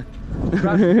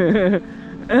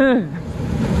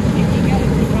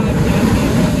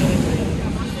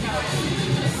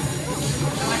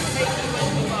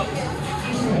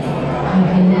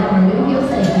 Now remove your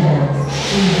safety belts.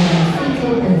 You remain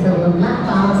seated until the lap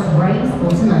bars raise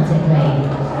automatically.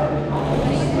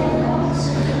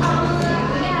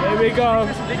 Here we go.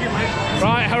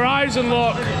 Right, horizon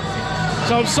look.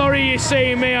 So I'm sorry you're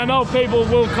seeing me. I know people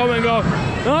will come and go,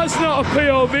 that's not a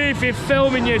POV if you're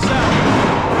filming yourself.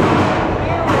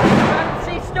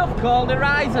 Fancy stuff called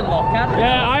horizon lock, hadn't you?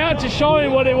 Yeah, I had to show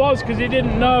him what it was because he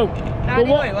didn't know. I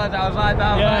knew it was. I was like,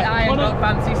 I ain't got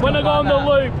fancy stuff. When I go on the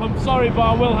loop, I'm sorry, but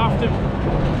I will have to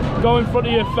go in front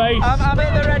of your face. I'm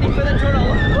in there ready for the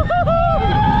tunnel.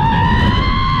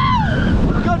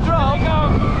 Good drop.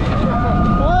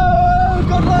 Whoa,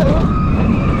 good loop.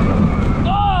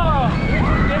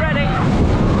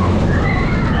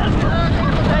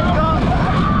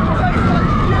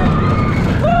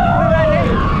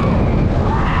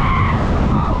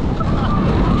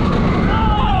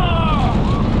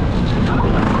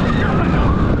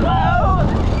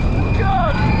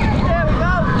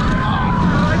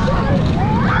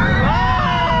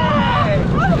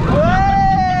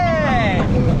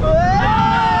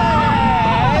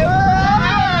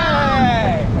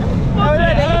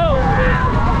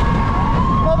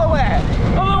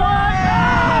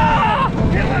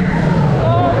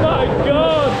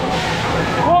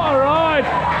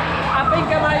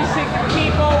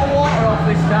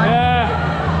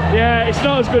 it's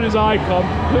not as good as Icon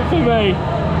for me.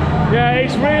 Yeah,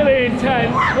 it's really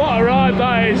intense. What a ride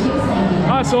that is.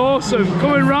 That's awesome.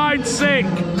 Come and ride sick.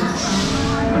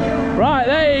 Right,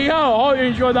 there you go. I hope you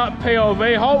enjoyed that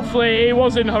POV. Hopefully it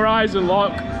was in Horizon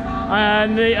Lock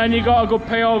and you got a good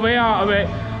POV out of it.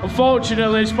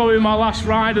 Unfortunately, it's probably my last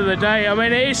ride of the day. I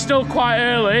mean, it is still quite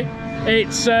early.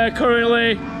 It's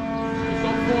currently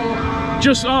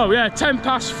just, 10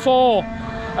 past 4.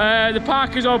 The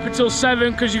park is open till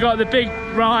 7 because you got the big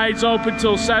rides open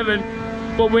till 7.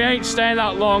 But we ain't staying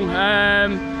that long.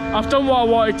 I've done what I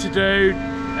wanted to do,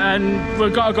 and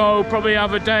we've got to go probably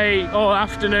have a day or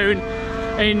afternoon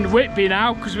in Whitby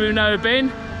now because we've never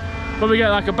been. Probably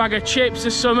get like a bag of chips or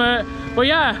something. But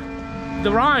yeah,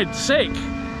 the ride's sick.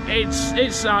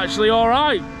 It's actually all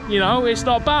right. You know, it's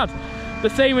not bad. The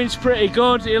theming's pretty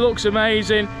good. It looks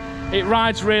amazing. It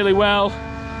rides really well.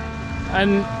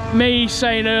 And me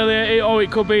saying earlier,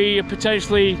 it could be a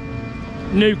potentially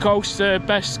new coaster,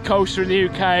 best coaster in the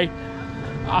UK.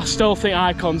 I still think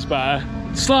Icon's better.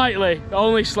 Slightly,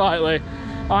 only slightly.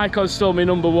 Icon's still my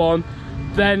number one,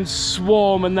 then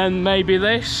Swarm, and then maybe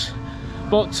this.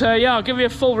 But yeah, I'll give you a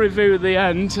full review at the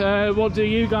end. What do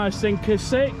you guys think is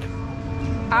sick?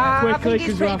 I think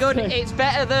it's pretty good. It's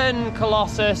better than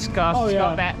Colossus because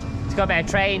it's got better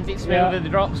trains, it's smoother, the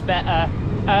drop's better.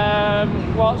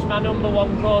 What's my number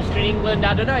one coaster in England?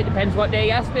 I don't know, it depends what day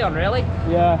you ask me on, really.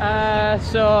 Yeah.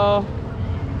 So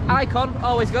Icon,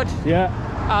 always good. Yeah.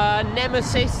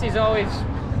 Nemesis is always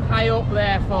high up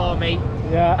there for me.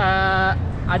 Yeah.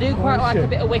 I do quite like a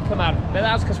bit of Wicker Man, but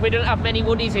that's because we don't have many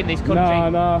woodies in this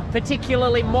country. No.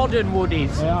 Particularly modern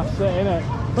woodies. Yeah, that's it,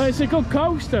 innit? But it's a good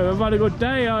coaster. I've had a good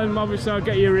day, and obviously I'll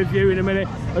get you a review in a minute.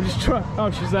 I'll just try.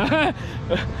 Oh, she's there.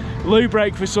 Loo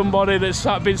break for somebody that's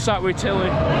been sat with Tilly.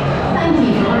 Thank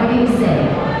you for riding safe. You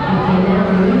can now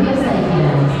remove your safety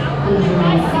belts. Please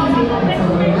remain seated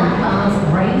until the lap bars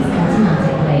raise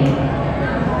automatically.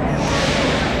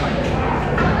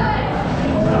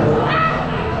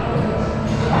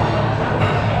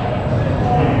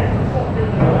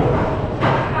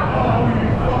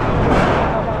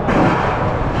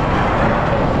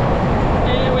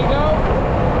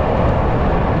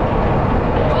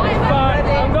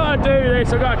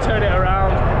 I've got to turn it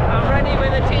around. I'm ready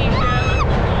with a t-shirt.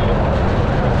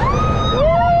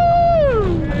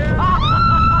 Woo!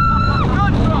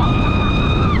 Good drop.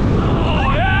 Oh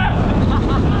yeah!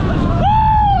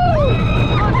 Woo!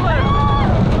 Good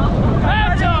loop.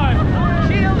 Air time.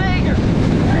 Shielding.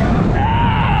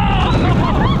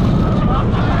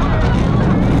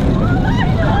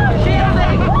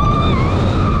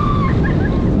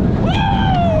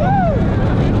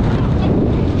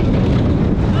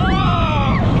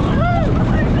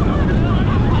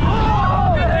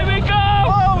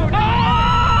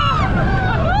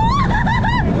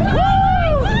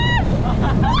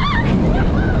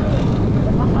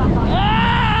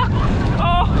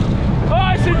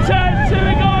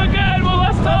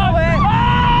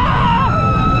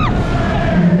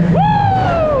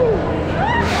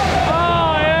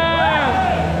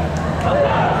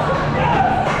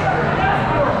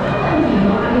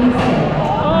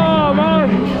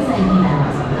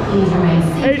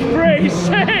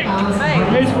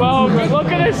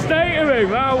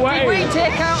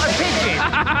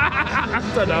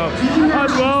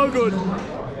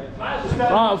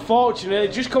 Right, unfortunately,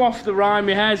 just come off the ride,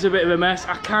 my hair's a bit of a mess.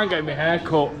 I can't get my hair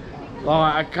cut.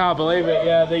 Like, I can't believe it.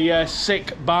 Yeah, the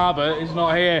sick barber is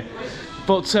not here.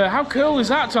 But how cool is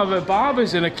that to have a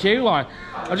barbers in a queue line?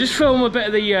 I just filmed a bit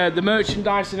of the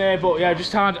merchandise in here, but yeah,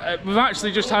 we've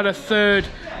actually just had a third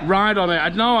ride on it. I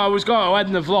know I was going to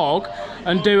end the vlog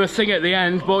and do a thing at the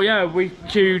end, but yeah, we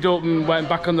queued up and went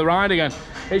back on the ride again.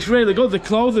 It's really good, the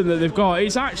clothing that they've got.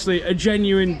 It's actually a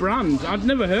genuine brand. I'd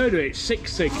never heard of it.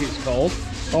 Six Silk it's called,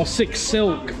 or Six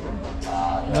Silk.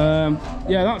 Yeah,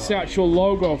 that's the actual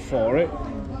logo for it.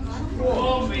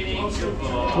 Well,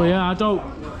 yeah, I don't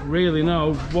really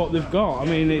know what they've got. I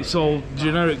mean, it's all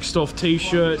generic stuff,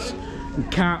 t-shirts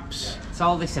and caps. It's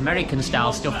all this American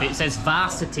style stuff. It says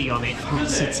varsity on it.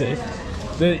 Varsity.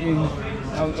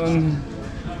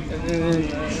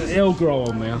 It'll grow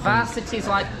on me, I think. Varsity's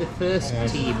like the first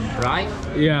team, right?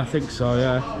 Yeah, I think so,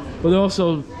 yeah. But there's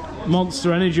also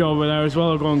Monster Energy over there as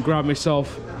well. I'll go and grab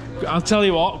myself. I'll tell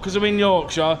you what, because I'm in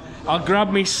Yorkshire, I'll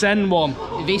grab me Sen one.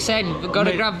 Vicen, we've got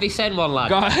to grab Vicen one,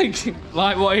 lad.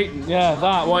 Like what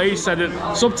he said.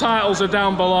 Subtitles are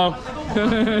down below.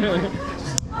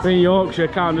 In Yorkshire,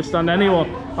 can't understand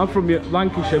anyone. I'm from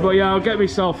Lancashire, but yeah, I'll get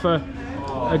myself a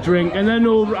drink, and then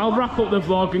I'll wrap up the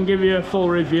vlog and give you a full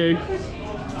review.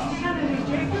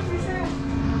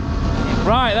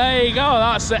 Right, there you go.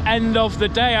 That's the end of the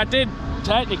day. I did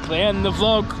technically end the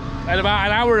vlog at about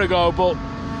an hour ago, but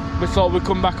we thought we'd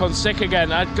come back on sick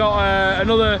again. I'd got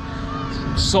another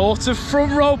sort of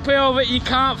front row POV. You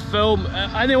can't film.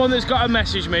 Anyone that's got a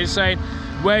message me saying,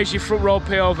 where's your front row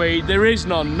POV? There is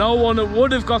none. No one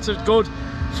would have got a good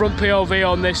front POV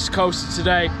on this coaster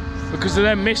today because of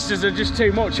them misters are just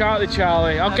too much, aren't they,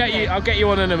 Charlie? I'll get you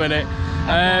one in a minute.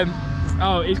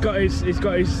 Oh, he's got his.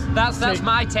 That's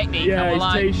my technique.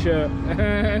 Yeah, his t-shirt.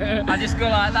 I just go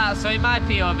like that. So in my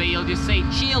POV, you'll just see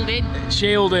shielding.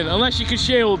 Shielding. Unless you can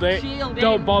shield it,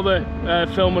 don't bother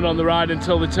filming on the ride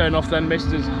until they turn off them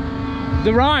misters.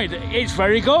 The ride, it's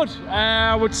very good.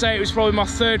 I would say it was probably my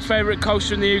third favourite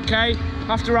coaster in the UK.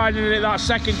 After riding it that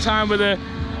second time with a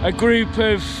group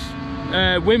of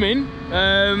women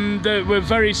that were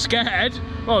very scared.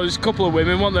 Well, there's a couple of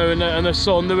women, weren't there, and a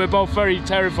son. They were both very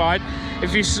terrified.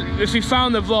 If you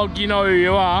found the vlog, you know who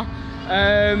you are.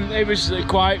 It was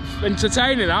quite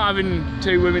entertaining, having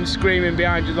two women screaming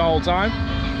behind you the whole time.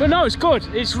 But no, it's good.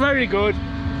 It's very good.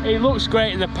 It looks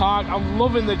great in the park. I'm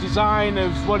loving the design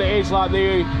of what it is, like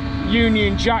the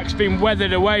Union Jack's been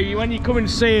weathered away. When you come and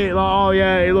see it, like, oh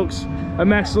yeah, it looks a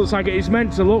mess. Looks like it's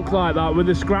meant to look like that with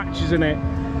the scratches in it.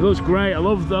 It looks great. I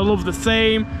love the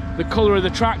theme. The colour of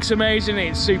the track's amazing.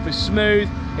 It's super smooth.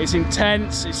 It's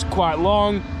intense. It's quite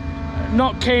long.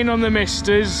 Not keen on the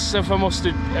misters, if I must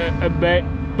admit,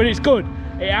 but it's good.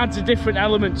 It adds a different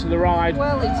element to the ride.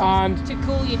 Well, it's to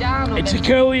cool you down. It's to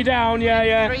cool you down,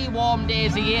 yeah. 3 warm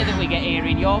days a year that we get here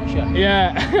in Yorkshire.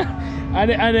 Yeah,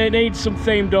 and it needs some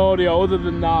themed audio. Other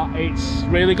than that, it's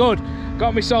really good.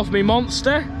 Got myself my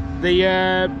Monster,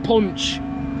 the punch.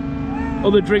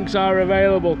 Other drinks are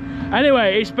available.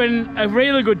 Anyway, it's been a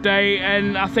really good day,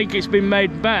 and I think it's been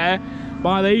made better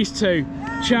by these two.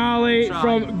 Charlie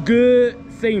from Go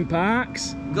Theme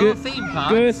Parks. Go Theme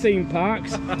Parks? Go Theme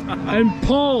Parks. And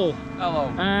Paul. Hello.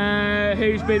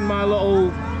 Who's been my little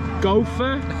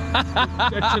gopher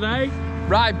today.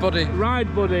 Ride buddy.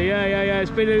 Ride buddy, yeah.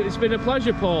 It's been a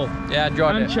pleasure, Paul. Yeah,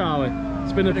 enjoyed it. And Charlie.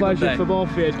 It's been a pleasure for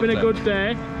both of you. It's been a good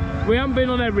day. We haven't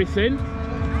been on everything.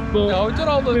 But no, we've done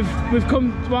all the... We've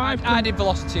come... Well, I did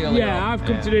velocity earlier. Yeah, I've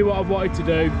come to do what I've wanted to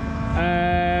do.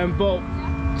 But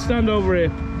stand over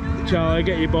here, Charlie,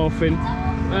 get you both in.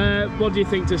 What do you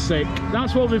think to Sick?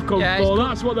 That's what we've come for.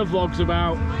 That's what the vlog's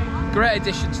about. Great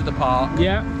addition to the park.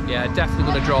 Yeah. Yeah, definitely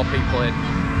going to draw people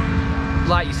in.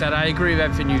 Like you said, I agree with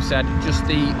everything you said. Just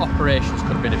the operations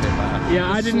could have been a bit better. Yeah,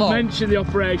 I didn't mention the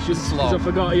operations because I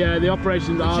forgot. Yeah, the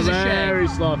operations are very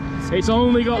slow. It's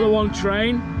only got the one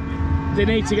train. They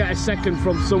need to get a second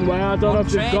from somewhere. I don't know if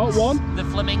they've got one. The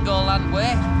Flamingo Land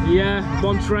Way. Yeah,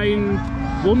 one train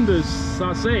wonders.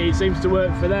 That's it. It seems to work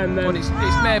for them. Then. But it's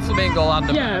made Flamingo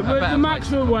Land. Yeah, but the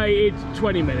maximum wait is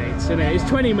 20 minutes, isn't it? It's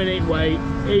 20-minute wait,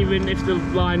 even if the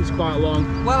line's quite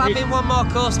long. Well, having one more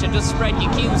coaster does spread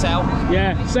your queues out.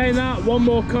 Yeah, saying that, one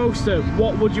more coaster.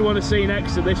 What would you want to see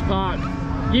next to this park?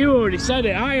 You already said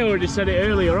it. I already said it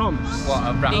earlier on. What,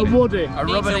 a Woody. A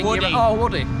Woody. Oh, a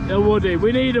Woody. A Woody.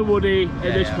 We need a Woody in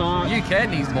this park. UK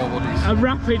needs more Woodies. A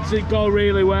Rapids that go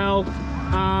really well,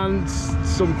 and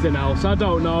something else. I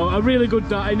don't know. A really good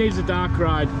it needs a dark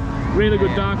ride. Really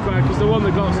good dark ride, because the one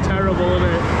that got's terrible, isn't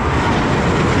it?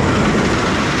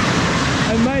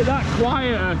 And make that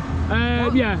quieter.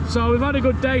 Yeah, so we've had a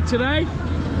good day today.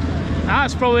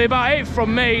 That's probably about it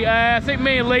from me. I think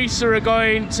me and Lisa are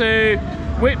going to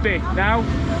Whitby now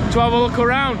to have a look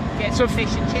around. Get some fish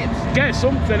and chips. Get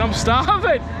something. I'm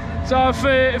starving. So if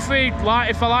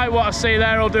I like what I see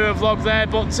there, I'll do a vlog there.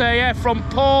 But yeah, from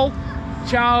Paul,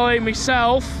 Charlie,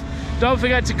 myself, don't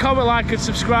forget to comment, like, and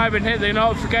subscribe, and hit the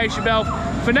notification bell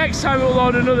for next time we'll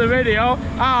load another video.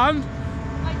 And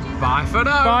bye for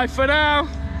now. Bye for now.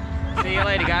 See you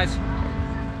later, guys.